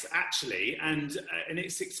 yes, actually, and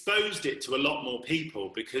it's exposed it to a lot more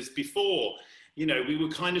people because before, we were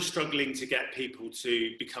kind of struggling to get people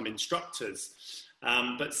to become instructors.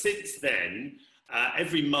 But since then,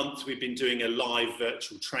 every month we've been doing a live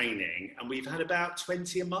virtual training and we've had about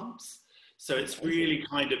 20 a month. So it's really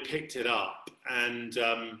kind of picked it up. And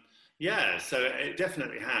yeah, so it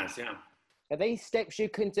definitely has, yeah. Are these steps you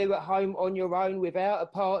can do at home on your own without a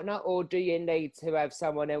partner, or do you need to have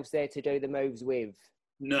someone else there to do the moves with?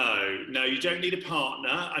 No, you don't need a partner.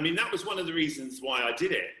 I mean, that was one of the reasons why I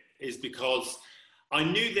did it, is because I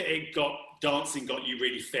knew that dancing got you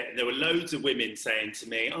really fit. And there were loads of women saying to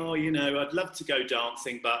me, oh, I'd love to go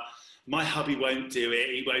dancing, but my hubby won't do it.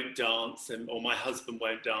 He won't dance, or my husband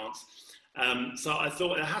won't dance. So I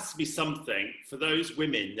thought there has to be something for those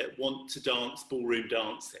women that want to dance ballroom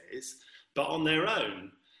dances, but on their own.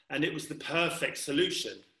 And it was the perfect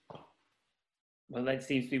solution. Well, that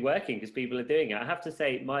seems to be working because people are doing it. I have to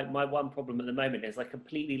say, my one problem at the moment is I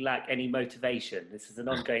completely lack any motivation. This is an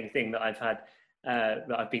ongoing thing that I've had,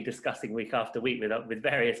 that I've been discussing week after week with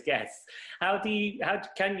various guests.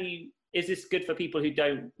 Is this good for people who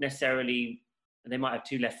don't necessarily, they might have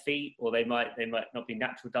two left feet, or they might not be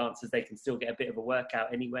natural dancers, they can still get a bit of a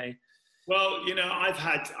workout anyway? Well, I've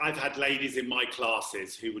had ladies in my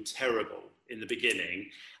classes who were terrible in the beginning,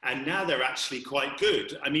 and now they're actually quite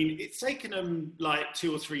good. I mean, it's taken them like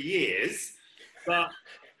 2 or 3 years, but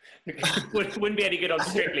Wouldn't be any good on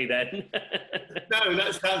Strictly then. No,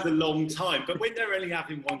 that sounds a long time. But when they're only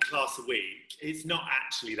having one class a week, it's not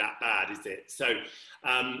actually that bad, is it? So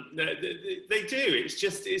they do. It's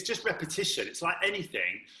just repetition. It's like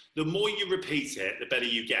anything. The more you repeat it, the better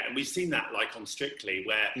you get. And we've seen that like on Strictly,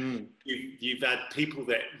 where you've had people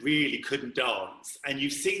that really couldn't dance, and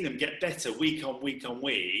you've seen them get better week on week on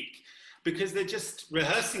week because they're just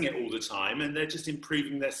rehearsing it all the time and they're just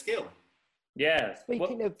improving their skill. Yeah.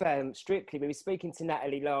 Speaking of Strictly, we were speaking to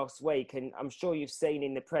Natalie last week, and I'm sure you've seen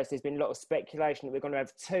in the press there's been a lot of speculation that we're going to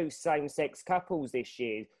have 2 same-sex couples this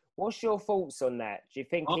year. What's your thoughts on that? Do you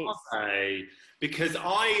think it's... Because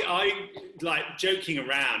I like joking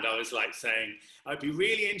around, I was like saying, I'd be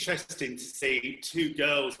really interesting to see 2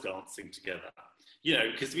 girls dancing together. You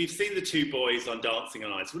know, because we've seen the 2 boys on Dancing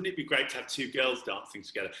on Ice. Wouldn't it be great to have 2 girls dancing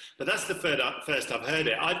together? But that's the first I've heard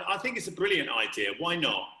it. I think it's a brilliant idea. Why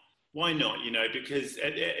not? Why not? You know, because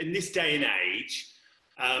in this day and age,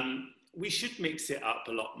 we should mix it up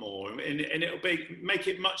a lot more, and it'll make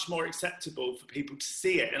it much more acceptable for people to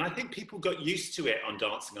see it. And I think people got used to it on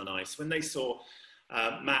Dancing on Ice when they saw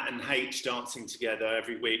Matt and H dancing together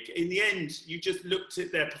every week. In the end, you just looked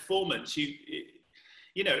at their performance.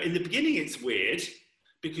 You know, in the beginning, it's weird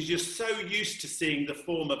because you're so used to seeing the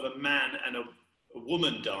form of a man and a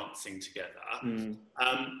woman dancing together.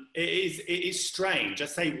 It is strange. I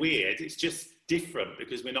say weird. It's just different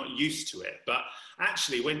because we're not used to it. But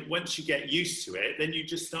actually, once you get used to it, then you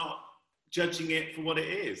just start judging it for what it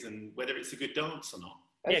is and whether it's a good dance or not.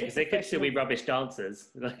 Yeah, because they could still be rubbish dancers.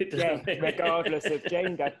 Yeah, regardless of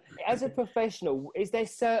gender. As a professional, is there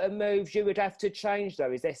certain moves you would have to change,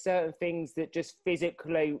 though? Is there certain things that just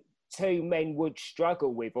physically 2 men would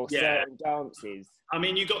struggle with, or certain dances? I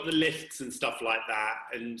mean, you got the lifts and stuff like that,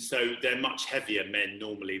 and so they're much heavier men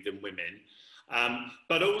normally than women.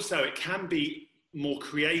 But also it can be more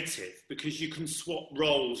creative because you can swap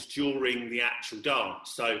roles during the actual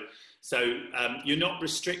dance. So you're not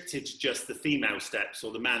restricted to just the female steps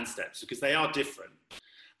or the man steps because they are different.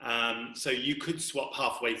 So you could swap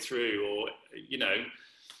halfway through, or, you know,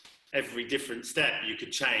 every different step you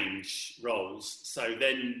could change roles. So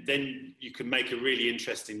then you can make a really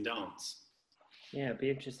interesting dance. Yeah, it'd be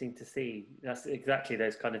interesting to see. That's exactly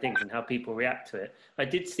those kind of things and how people react to it. I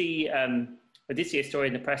did see a story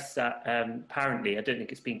in the press that apparently, I don't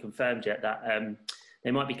think it's been confirmed yet, that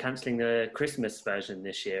they might be cancelling the Christmas version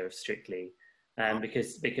this year of Strictly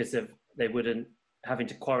because of they wouldn't having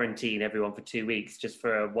to quarantine everyone for 2 weeks just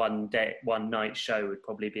for a one night show would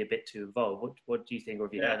probably be a bit too involved. What do you think, or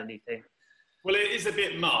have you heard anything? Well, it is a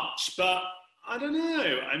bit much, but I don't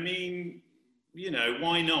know. I mean, you know,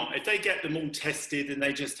 why not? If they get them all tested and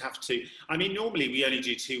they just have to... I mean, normally we only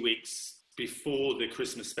do 2 weeks before the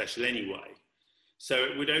Christmas special anyway. So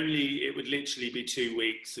it would literally be 2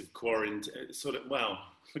 weeks of quarantine,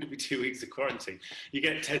 would it be 2 weeks of quarantine? You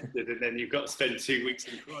get tested and then you've got to spend 2 weeks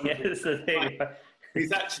in quarantine. Yeah, that's the thing.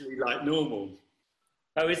 It's actually like normal.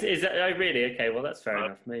 Oh, is that, oh really? Okay, well that's fair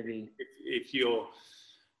enough. Maybe if you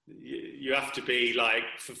have to be like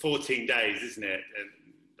for 14 days, isn't it?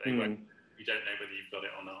 And you don't know whether you've got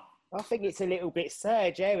it or not. I think it's a little bit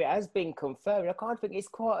sad, yeah. It has been confirmed. I can't think it's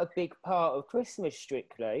quite a big part of Christmas,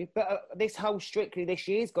 Strictly. But this whole Strictly this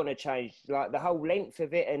year is going to change. Like the whole length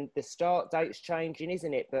of it and the start date's changing,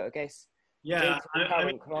 isn't it? But I guess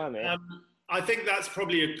current climate. I think that's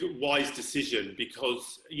probably a good, wise decision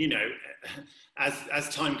because, you know, as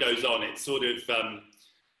time goes on, it's sort of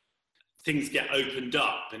things get opened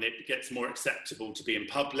up and it gets more acceptable to be in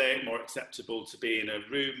public, more acceptable to be in a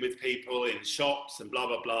room with people, in shops and blah,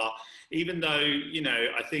 blah, blah. Even though, you know,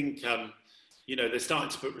 I think, you know, they're starting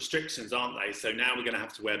to put restrictions, aren't they? So now we're going to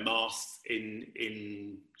have to wear masks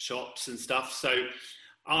in shops and stuff. So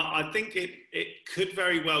I think it could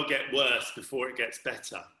very well get worse before it gets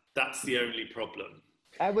better. That's the only problem.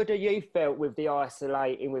 How would you felt with the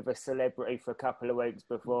isolating with a celebrity for a couple of weeks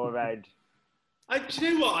beforehand? Do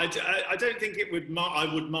you know what? I don't think I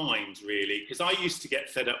would mind, really, because I used to get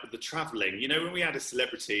fed up with the travelling. You know, when we had a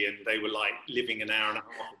celebrity and they were, like, living an hour and a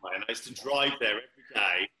half away, and I used to drive there every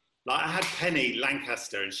day. Like, I had Penny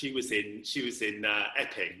Lancaster, and she was in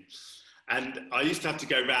Epping. And I used to have to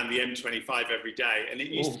go around the M25 every day, and it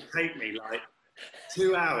used to take me, like,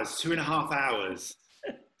 2 hours, 2.5 hours,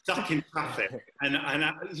 stuck in traffic. And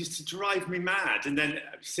it used to drive me mad. And then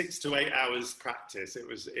 6 to 8 hours practice. It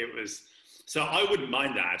was... So I wouldn't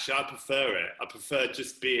mind that, actually. I prefer it. I prefer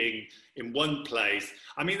just being in one place.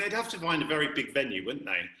 I mean, they'd have to find a very big venue, wouldn't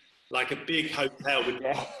they? Like a big hotel with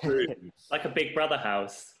rooms. Like a Big Brother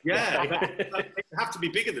house. Yeah, they have to be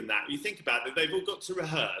bigger than that. You think about it, they've all got to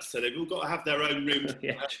rehearse, so they've all got to have their own rooms.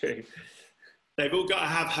 Yeah, true. they've all got to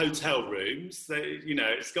have hotel rooms.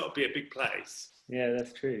 It's got to be a big place. Yeah,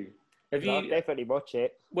 that's true. I'll definitely watch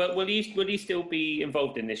it. Well, will you still be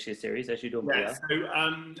involved in this year's series as you normally are?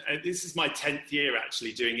 So this is my 10th year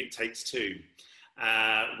actually doing It Takes Two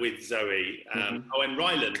with Zoe. And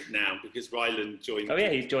Ryland now, because Ryland joined. Oh yeah,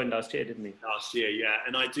 he joined last year, didn't he? Last year, yeah.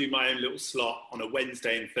 And I do my own little slot on a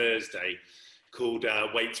Wednesday and Thursday called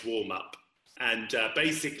Weights Warm Up. And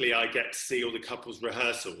basically I get to see all the couples'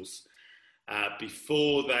 rehearsals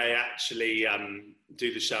before they actually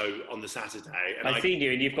do the show on the Saturday. And I've seen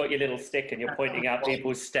you, and you've got your little stick, and you're pointing out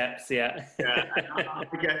people's steps. Yeah. Yeah, and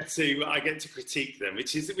I get to critique them,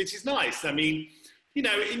 which is nice. I mean,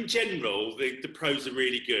 in general, the pros are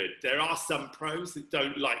really good. There are some pros that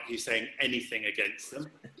don't like you saying anything against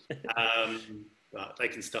them, but they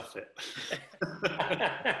can stuff it.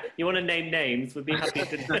 You want to name names? We'd be happy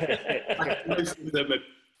to. Most of them are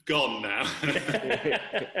gone now.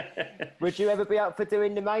 Would you ever be up for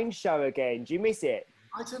doing the main show again? Do you miss it?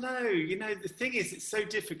 I don't know. The thing is, it's so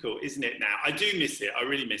difficult, isn't it now? I do miss it. I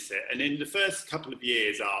really miss it. And in the first couple of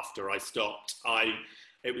years after I stopped,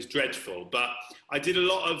 it was dreadful. But I did a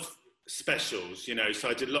lot of specials, so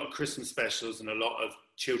I did a lot of Christmas specials and a lot of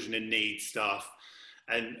children in need stuff.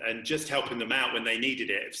 And just helping them out when they needed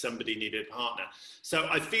it, if somebody needed a partner. So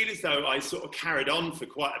I feel as though I sort of carried on for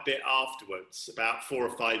quite a bit afterwards, about 4 or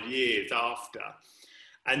 5 years after.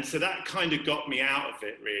 And so that kind of got me out of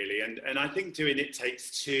it, really. And I think doing It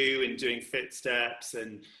Takes Two and doing Fit Steps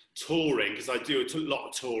and touring, because I do a lot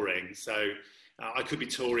of touring. So I could be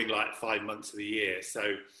touring like 5 months of the year.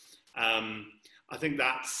 So I think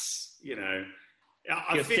that's,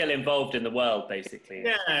 You're still involved in the world, basically.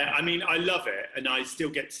 Yeah, I mean, I love it. And I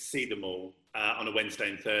still get to see them all on a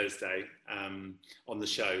Wednesday and Thursday on the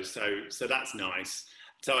show. So that's nice.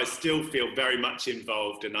 So I still feel very much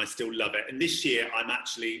involved and I still love it. And this year, I'm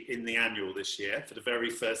actually in the annual this year for the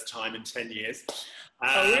very first time in 10 years.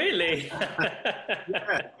 Oh, really?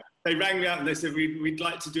 Yeah. They rang me up and they said, we'd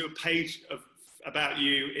like to do a page about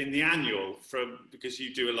you in the annual because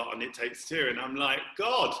you do a lot on It Takes Two. And I'm like,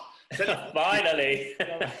 God. Finally.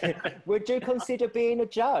 Would you consider being a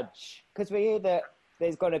judge? Because we hear that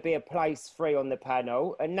there's going to be a place free on the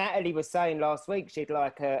panel. And Natalie was saying last week she'd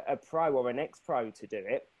like a pro or an ex-pro to do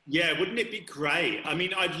it. Yeah, wouldn't it be great? I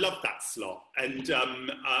mean, I'd love that slot. And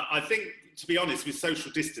I think, to be honest, with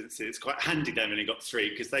social distances, it's quite handy they've only got 3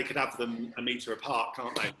 because they could have them a metre apart,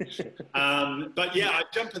 can't they? But yeah,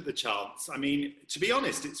 I'd jump at the chance. I mean, to be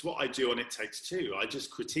honest, it's what I do on It Takes Two. I just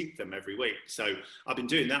critique them every week. So I've been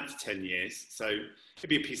doing that for 10 years. So it'd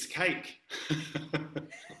be a piece of cake.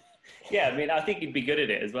 Yeah, I mean, I think you'd be good at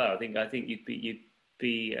it as well. I think you'd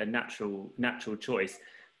be a natural choice.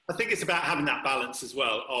 I think it's about having that balance as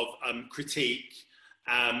well of critique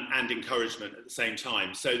and encouragement at the same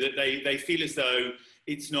time, so that they feel as though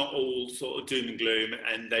it's not all sort of doom and gloom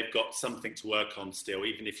and they've got something to work on still,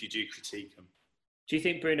 even if you do critique them. Do you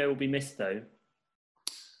think Bruno will be missed, though?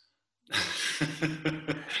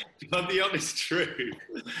 I'll be honest, true.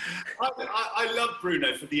 I love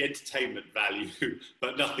Bruno for the entertainment value,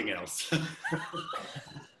 but nothing else.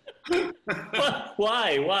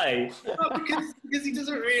 Why? Well, because he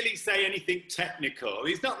doesn't really say anything technical.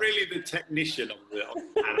 He's not really the technician on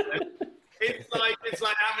the panel. It's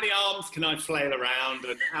like how many arms can I flail around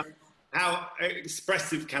and how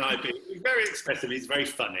expressive can I be? He's very expressive. He's very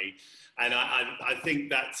funny, and I think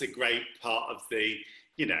that's a great part of the.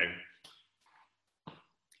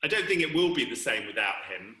 I don't think it will be the same without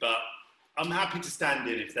him, but I'm happy to stand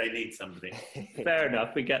in if they need somebody. Fair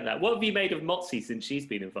enough, we get that. What have you made of Motzi since she's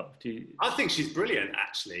been involved? I think she's brilliant,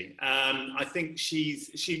 actually. I think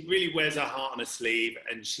she really wears her heart on her sleeve,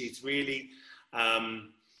 and she's really,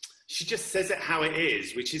 she just says it how it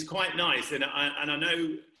is, which is quite nice. And I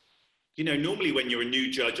know, normally when you're a new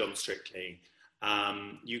judge on Strictly,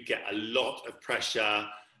 you get a lot of pressure.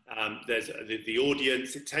 There's the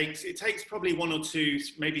audience. It takes probably 1 or 2,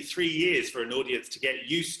 maybe 3 years for an audience to get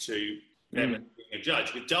used to them being a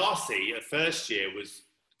judge. With Darcy, her first year was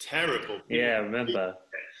terrible. Yeah, I remember.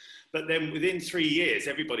 But then within 3 years,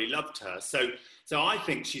 everybody loved her. So I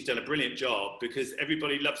think she's done a brilliant job because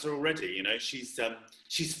everybody loves her already.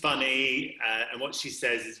 She's funny, and what she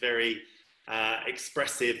says is very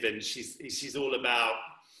expressive, and she's all about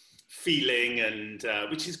feeling, and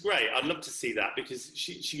which is great. I'd love to see that because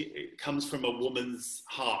she comes from a woman's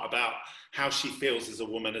heart about how she feels as a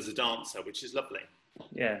woman, as a dancer, which is lovely.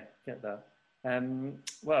 Yeah, get that.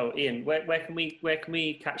 Well, Ian, where can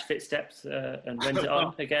we catch Footsteps and when's it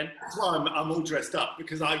on again? Well, I'm all dressed up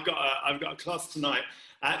because I've got a class tonight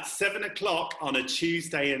at 7 o'clock on a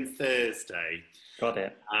Tuesday and Thursday. Got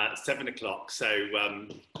it. 7 o'clock. So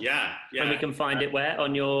yeah. And we can find it where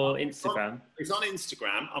on your Instagram. It's on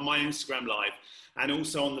Instagram, on my Instagram Live, and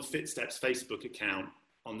also on the Footsteps Facebook account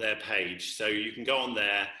on their page. So you can go on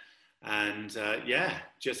there. And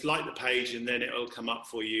just like the page, and then it'll come up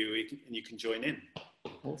for you, and you can join in.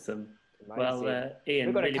 Awesome. Amazing. Well, Ian,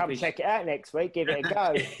 we've got to come check it out next week. Give it a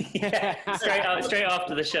go. straight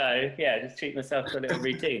after the show. Yeah, just treat myself to a little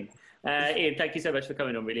routine. Ian, thank you so much for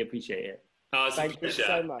coming on. Really appreciate it. It's thank you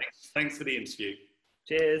so much. Thanks for the interview.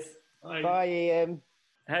 Cheers. Bye, Ian.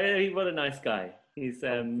 What a nice guy. He's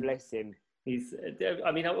bless him. He's.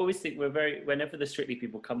 I mean, I always think whenever the Strictly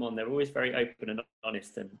people come on, they're always very open and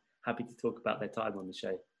honest and happy to talk about their time on the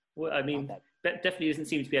show. Well, I mean, definitely doesn't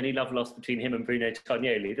seem to be any love lost between him and Bruno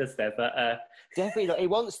Tonioli, does there? But definitely not. He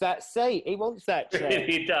wants that seat. He wants that chair.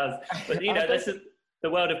 He does. But you know, this is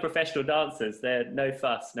the world of professional dancers. They're no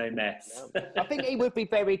fuss, no mess. I think he would be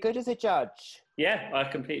very good as a judge. Yeah, I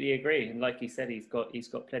completely agree. And like you said, he's got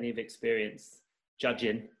plenty of experience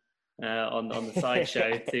judging on the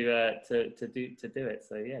sideshow to do it.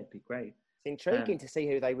 So yeah, it'd be great. It's intriguing to see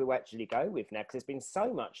who they will actually go with now, because there's been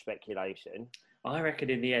so much speculation. I reckon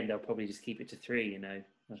in the end they'll probably just keep it to 3. You know,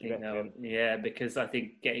 I think because I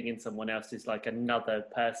think getting in someone else is like another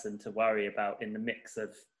person to worry about in the mix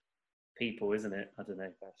of people, isn't it? I don't know.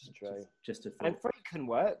 That's true. Just a thought. And 3 can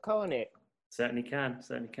work, can't it? Certainly can.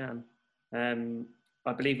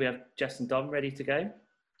 I believe we have Jess and Dom ready to go.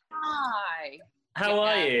 Hi. How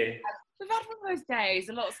are you? We've had one of those days.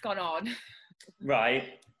 A lot's gone on.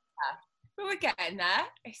 Right. But we're getting there.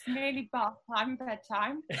 It's nearly bath time,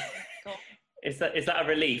 bedtime. Is that a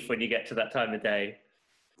relief when you get to that time of day?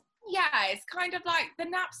 Yeah, it's kind of like the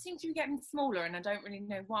naps seem to be getting smaller, and I don't really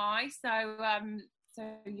know why. So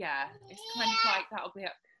yeah, it's kind of like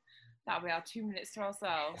that'll be our 2 minutes to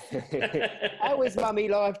ourselves. How is Mummy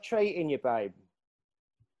Life treating you, babe?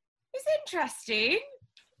 It's interesting.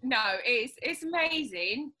 No, it's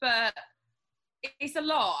amazing, but it's a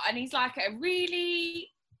lot, and he's like at a really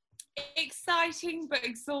exciting but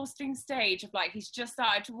exhausting stage of like he's just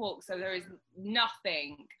started to walk, so there is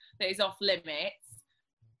nothing that is off limits,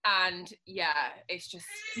 and yeah, it's just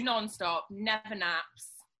non-stop, never naps.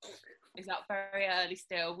 He's up very early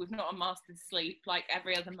still. We've not mastered sleep like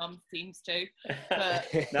every other mum seems to. But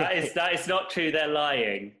that is not true. They're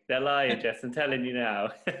lying, Jess. I'm telling you now.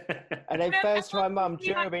 And then first time mum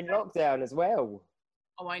during lockdown as well.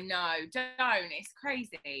 Oh, I know. Don't. It's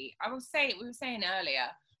crazy. We were saying earlier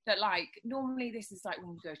that like normally this is like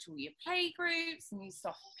when you go to all your play groups and you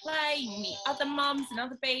soft play, you meet other mums and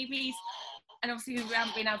other babies, and obviously we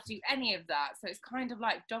haven't been able to do any of that. So it's kind of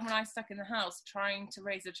like Dom and I stuck in the house trying to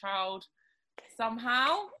raise a child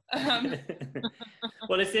somehow.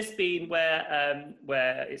 Well, has this been where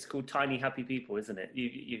it's called Tiny Happy People, isn't it?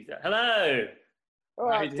 You hello. All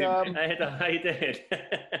right, Dom. How you doing?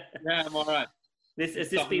 Yeah, I'm all right. Has this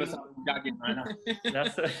been? Gagging right now.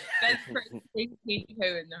 There's pretty poo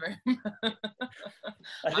in the room.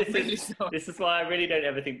 This is why I really don't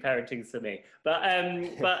ever think parenting's for me. But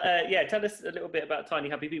yeah, tell us a little bit about Tiny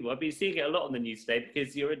Happy People. I've been seeing it a lot on the news today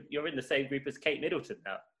because you're in the same group as Kate Middleton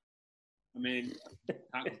now. I mean,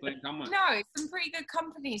 can't complain, can we? No, it's some pretty good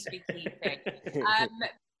company to be keeping.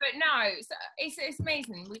 But no, it's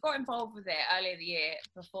amazing. We got involved with it earlier the year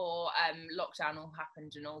before lockdown all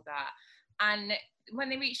happened and all that. And when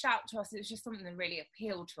they reached out to us, it was just something that really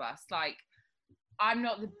appealed to us. Like, I'm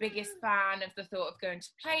not the biggest fan of the thought of going to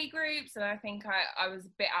play groups, and I think I was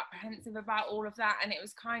a bit apprehensive about all of that. And it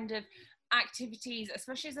was kind of activities,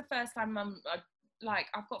 especially as a first-time mum. Like,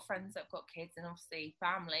 I've got friends that have got kids and obviously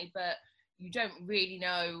family, but you don't really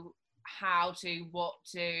know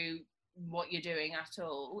what you're doing at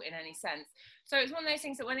all in any sense. So it's one of those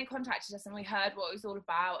things that when they contacted us and we heard what it was all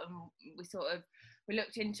about and we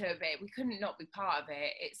looked into it a bit, we couldn't not be part of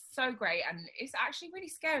it. It's so great, and it's actually really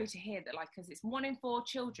scary to hear that, like, because it's 1 in 4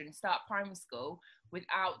 children start primary school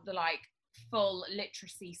without the like full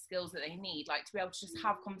literacy skills that they need, like to be able to just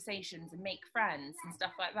have conversations and make friends and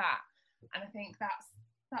stuff like that. And I think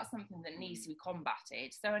that's something that needs to be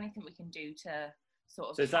combated. So anything we can do to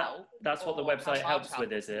sort of so is help, that's what the website helps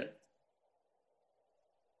with, is it?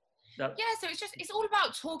 Yeah, so it's all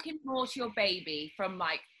about talking more to your baby from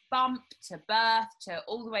like bump to birth to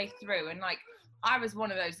all the way through, and like I was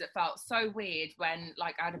one of those that felt so weird when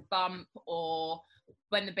like I had a bump or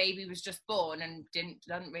when the baby was just born and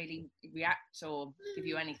doesn't really react or give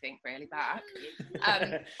you anything really back.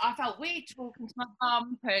 I felt weird talking to my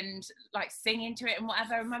bump and like singing to it and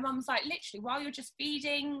whatever. And my mum's like, literally, while you're just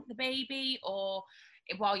feeding the baby or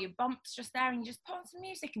while your bump's just there, and you just put on some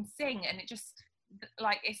music and sing, and it just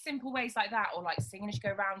like it's simple ways like that, or like singing as you go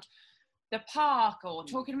around the park or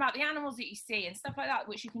talking about the animals that you see and stuff like that,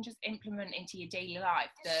 which you can just implement into your daily life.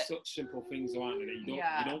 Such simple things, aren't they,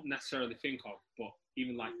 that you don't necessarily think of, but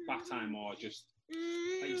even like bath time or just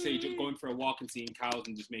like you say, just going for a walk and seeing cows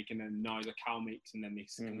and just making a noise a cow makes, and then they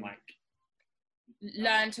can like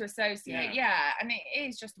learn to associate. And it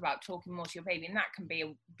is just about talking more to your baby, and that can be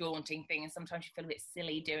a daunting thing, and sometimes you feel a bit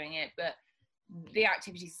silly doing it, but the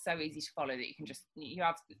activities are so easy to follow that you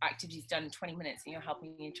have activities done in 20 minutes and you're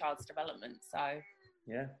helping your child's development. So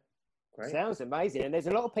yeah, great. Sounds amazing. And there's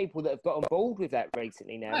a lot of people that have got on board with that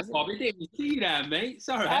recently now. Hi, Bobby, didn't see you there, mate.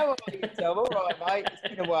 Sorry. How are you, Tom? All right, mate.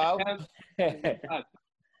 It's been a while.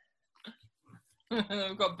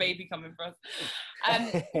 We've got a baby coming for us.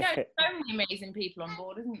 So many amazing people on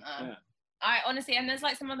board, isn't there? Yeah. I honestly, and there's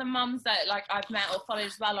like some other mums that like I've met or followed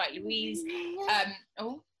as well, like Louise.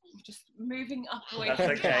 Just moving up away. That's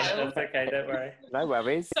okay. That's okay. Don't worry. No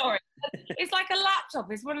worries. Sorry, it's like a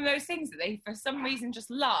laptop. It's one of those things that they, for some reason,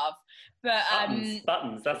 just love. But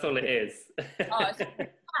buttons. That's all it is.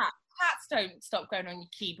 Cats don't stop going on your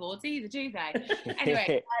keyboards either, do they?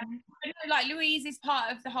 Anyway, like Louise is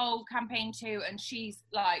part of the whole campaign too, and she's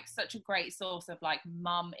like such a great source of like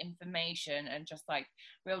mum information and just like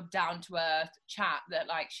real down to earth chat. That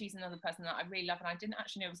like she's another person that I really love, and I didn't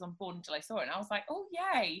actually know was on board until I saw it, and I was like, oh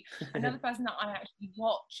yay, another person that I actually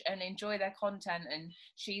watch and enjoy their content, and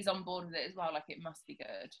she's on board with it as well. Like it must be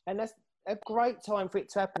good. And that's a great time for it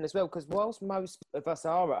to happen as well, because whilst most of us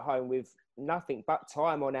are at home with nothing but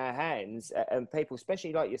time on our hands, and people,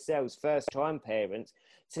 especially like yourselves, first time parents,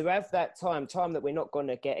 to have that time that we're not going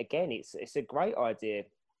to get again, it's a great idea.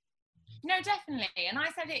 No, definitely. And I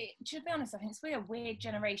said it, to be honest, I think it's really a weird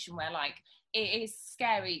generation where like it is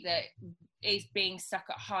scary that is being stuck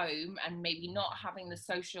at home and maybe not having the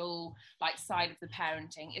social like side of the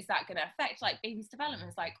parenting. Is that going to affect like babies'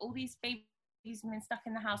 developments? Like all these babies have been stuck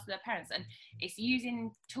in the house with their parents, and it's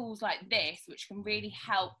using tools like this which can really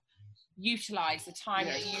help utilize the time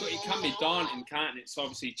that you... It can be daunting, can't it? So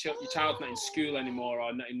obviously your child's not in school anymore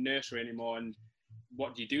or not in nursery anymore, and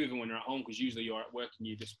what do you do even when you're at home? Because usually you're at work and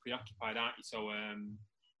you're just preoccupied, aren't you? So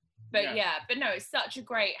but no, it's such a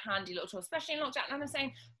great handy little tool, especially in lockdown. And I'm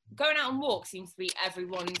saying going out and walk seems to be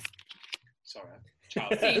everyone's... Sorry.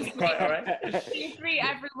 Seems to be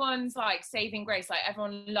everyone's like saving grace. Like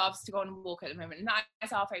everyone loves to go on a walk at the moment, and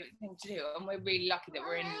that's our favorite thing to do. And we're really lucky that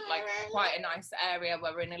we're in like quite a nice area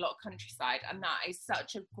where we're in a lot of countryside, and that is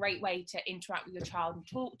such a great way to interact with your child and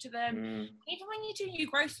talk to them. Even when you do your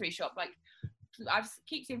grocery shop, like I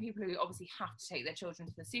keep seeing people who obviously have to take their children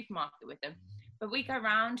to the supermarket with them, but we go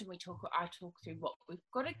around and I talk through what we've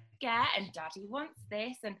got to get, and Daddy wants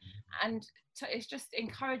this, and it's just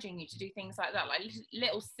encouraging you to do things like that, like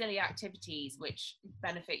little silly activities which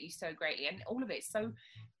benefit you so greatly, and all of it. So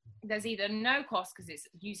there's either no cost because it's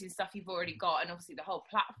using stuff you've already got, and obviously the whole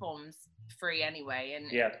platform's free anyway,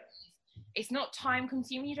 and it's not time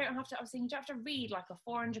consuming. You don't have to read like a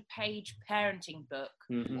 400-page parenting book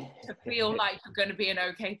to feel like you're going to be an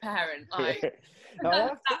okay parent. Like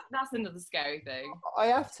that's another scary thing. I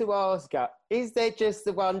have to ask, is there just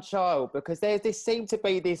the one child? Because there seemed to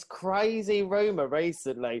be this crazy rumour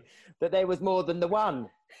recently that there was more than the one.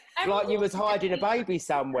 Like you was hiding a baby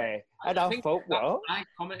somewhere. And I thought, what? I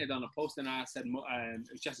commented on a post and I said, it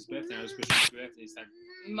was Jess's birthday, it was Christmas birthday. He said,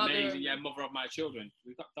 amazing, mother of my children.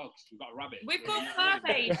 We've got dogs, we've got a rabbit. We've got fur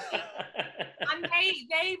babies. And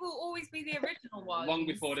they will always be the original ones. Long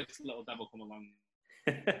before this little devil come along.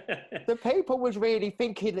 The people was really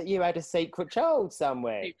thinking that you had a secret child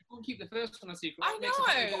somewhere. Hey, don't keep the first one a secret. I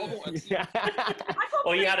know.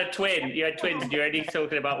 Or you had a twin. You had twins and you're only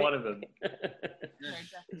talking about one of them. No,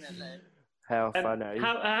 definitely. How funny.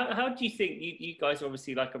 How do you think you guys are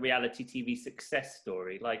obviously like a reality TV success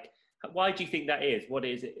story? Like, why do you think that is? What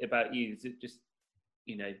is it about you? Is it just,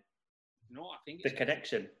 No, I think the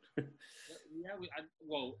connection?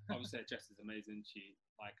 Well, obviously Jess is amazing.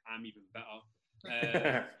 I'm even better.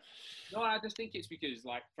 No, I just think it's because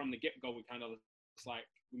like from the get-go we kind of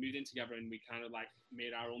we moved in together and we kind of like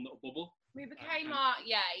made our own little bubble. We became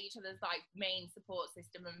each other's like main support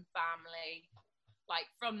system and family, like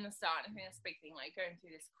from the start. I think that's a big thing, like going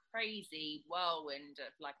through this crazy whirlwind of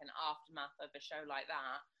like an aftermath of a show like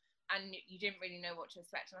that, and you didn't really know what to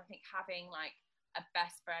expect. And I think having like a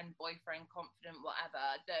best friend, boyfriend, confidant,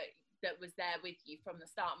 whatever, that was there with you from the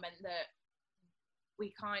start, meant that we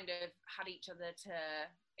kind of had each other to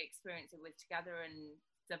experience it with together and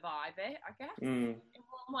survive it, I guess, in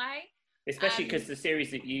one way. Especially because the series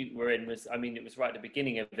that you were in was, I mean, it was right at the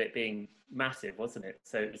beginning of it being massive, wasn't it?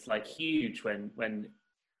 So it was like huge when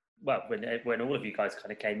all of you guys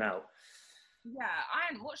kind of came out. Yeah, I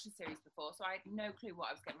hadn't watched the series before, so I had no clue what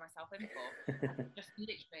I was getting myself in for. Just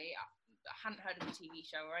literally, I hadn't heard of the TV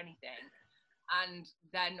show or anything. And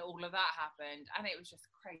then all of that happened, and it was just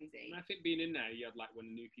crazy. And I think being in there, you had like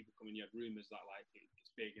when new people come in, you had rumours that like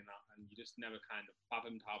it's big and that, and you just never kind of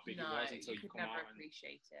fathomed how big it was until you come out. Never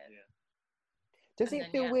appreciate it. Yeah. Does it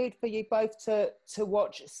feel weird for you both to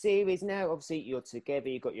watch series now? Obviously, you're together,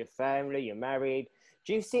 you've got your family, you're married.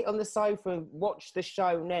 Do you sit on the sofa and watch the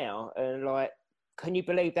show now and like, can you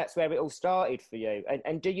believe that's where it all started for you?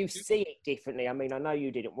 And do you see it differently? I mean, I know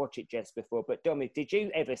you didn't watch it just before, but Domi, did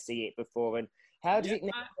you ever see it before? And how does it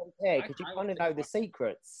now compare? Because you kind of know the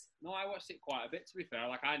secrets. No, I watched it quite a bit, to be fair.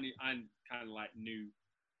 Like, I kind of like knew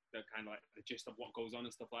the kind of like the gist of what goes on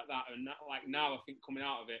and stuff like that. And that, like now, I think coming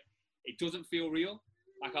out of it, it doesn't feel real.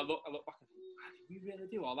 Like I look back and think, did we really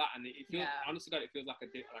do all that? And it feels, honestly, God, it feels like a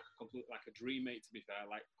complete, like a dream, mate. To be fair,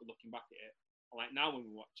 like looking back at it, and like now when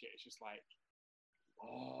we watch it, it's just like,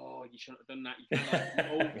 oh, you shouldn't have done that. You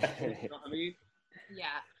know what I mean?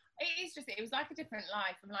 Yeah. It was like a different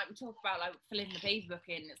life. And like we talk about like filling the baby book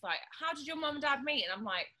in. It's like, how did your mum and dad meet? And I'm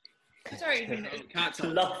like, I don't even know.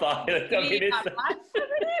 Love Island.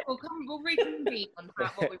 We'll reconvene on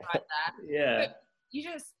what we read there. Yeah. But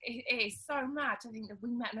it is so mad to think that we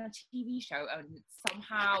met on a TV show and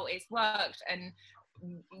somehow it's worked and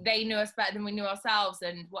they knew us better than we knew ourselves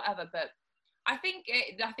and whatever. But I think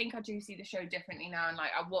I do see the show differently now, and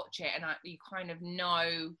like I watch it and you kind of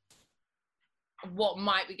know what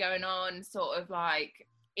might be going on, sort of like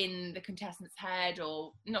in the contestant's head,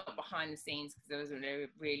 or not behind the scenes because there wasn't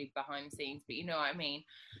really behind the scenes, but you know what I mean.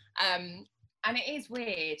 And it is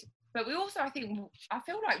weird. But we also, I feel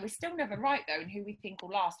like we're still never right though in who we think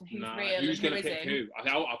will last and who's real who's and going to pick isn't. who.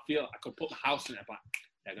 I feel I could put the house in it, but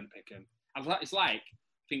they're going to pick him. It's like, I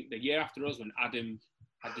think the year after us when Adam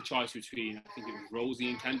had the choice between, I think it was Rosie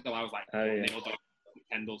and Kendall, I was like,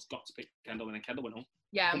 Kendall's got to pick Kendall, and then Kendall went home.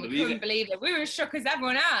 Yeah, and we couldn't believe it. We were as shook as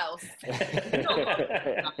everyone else.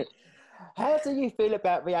 How do you feel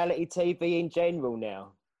about reality TV in general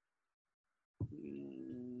now?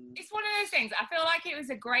 It's one of those things. I feel like it was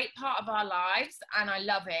a great part of our lives, and I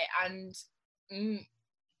love it. And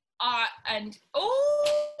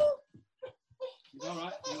He's all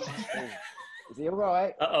right. Is he all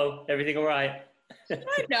right? Everything all right?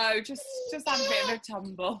 No, just had a bit of a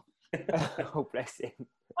tumble. Oh, bless him.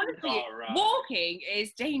 Honestly, walking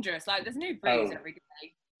is dangerous. Like, there's new breeds every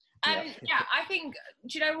day. Yeah, I think,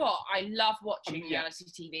 do you know what? I love watching reality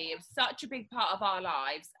TV. It was such a big part of our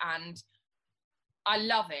lives, and I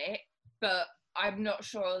love it, but I'm not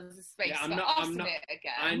sure there's a space for us in it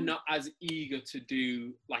again. I'm not as eager to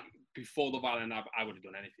do, like, before Love Island, I would have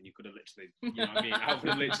done anything. You could have literally, you know what I mean? I would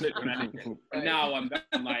have literally done anything. Right. Now I'm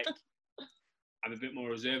like, I'm a bit more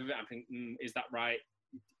reserved of it. I'm thinking, is that right?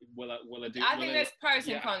 Will I do it? I think there's pros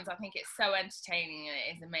and cons. I think it's so entertaining and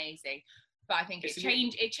it is amazing. But I think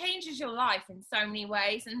it changes your life in so many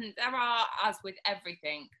ways. And there are, as with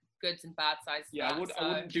everything, goods and bad sides. Yeah, I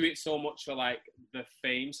wouldn't do it so much for like the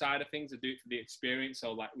fame side of things. I do it for the experience.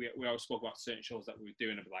 So like we always spoke about certain shows that we were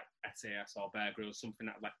doing, like SAS or Bear Grylls, something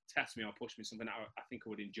that like test me or push me, something that I think I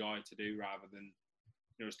would enjoy to do rather than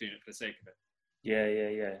just doing it for the sake of it.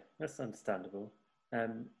 Yeah. That's understandable.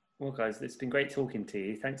 Well, guys, it's been great talking to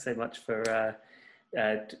you. Thanks so much for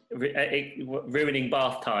ruining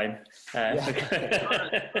bath time.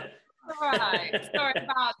 Alright, sorry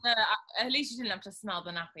about at least you didn't have to smell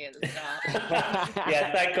the nappy at the start.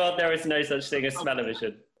 Yeah, thank God there is no such thing as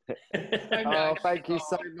smell-o-vision. Thank you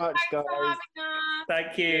so much, guys.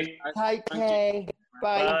 Thank you. Take care.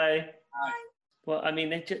 Bye. Well, I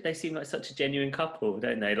mean, they seem like such a genuine couple,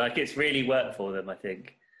 don't they? Like, it's really worked for them, I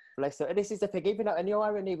think. Bless them. And this is the thing, even and the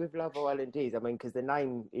irony with Love Island is, I mean, because the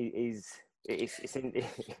name is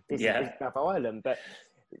Love Island, but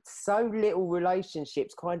so little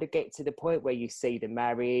relationships kind of get to the point where you see the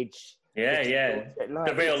marriage. Like,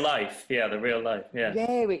 the real life. Yeah,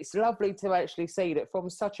 it's lovely to actually see that from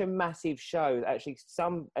such a massive show, actually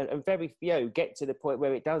some and very few get to the point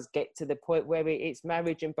where it does get to the point where it's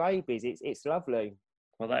marriage and babies. It's lovely.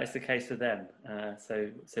 Well, that is the case for them.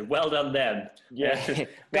 So well done them. Yeah.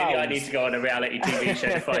 Maybe I need to go on a reality TV show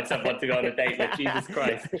to find someone to go on a date with. Jesus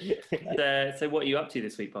Christ. So what are you up to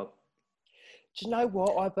this week, Bob? Do you know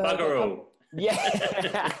what? Bugger all. Yeah.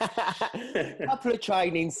 couple of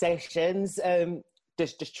training sessions.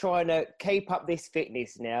 Just trying to keep up this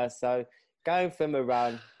fitness now. So going for a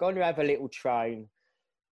run, going to have a little train.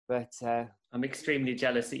 But I'm extremely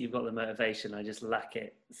jealous that you've got the motivation. I just lack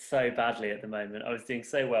it so badly at the moment. I was doing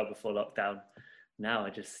so well before lockdown. Now I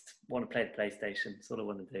just want to play the PlayStation. That's all I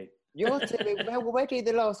want to do. You're doing well already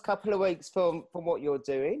the last couple of weeks from what you're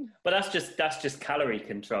doing. But that's just calorie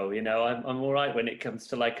control, you know. I'm all right when it comes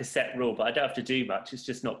to like a set rule, but I don't have to do much. It's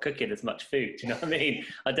just not cooking as much food. Do you know what I mean?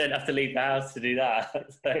 I don't have to leave the house to do that.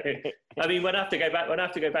 So, I mean, when I have to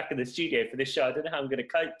go back in the studio for this show, I don't know how I'm going to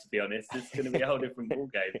cope. To be honest, it's going to be a whole different ball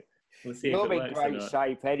game. We'll see. You're in great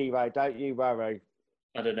shape anyway. Don't you worry.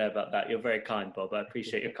 I don't know about that. You're very kind, Bob. I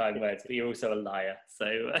appreciate your kind words, but you're also a liar.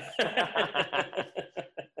 So.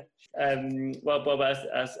 Well, Bob,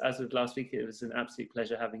 as with last week, it was an absolute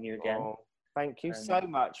pleasure having you again. Oh, thank you so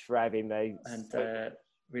much for having me. And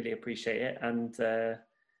really appreciate it. And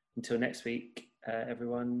until next week,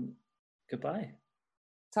 everyone, goodbye.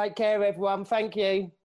 Take care, everyone. Thank you.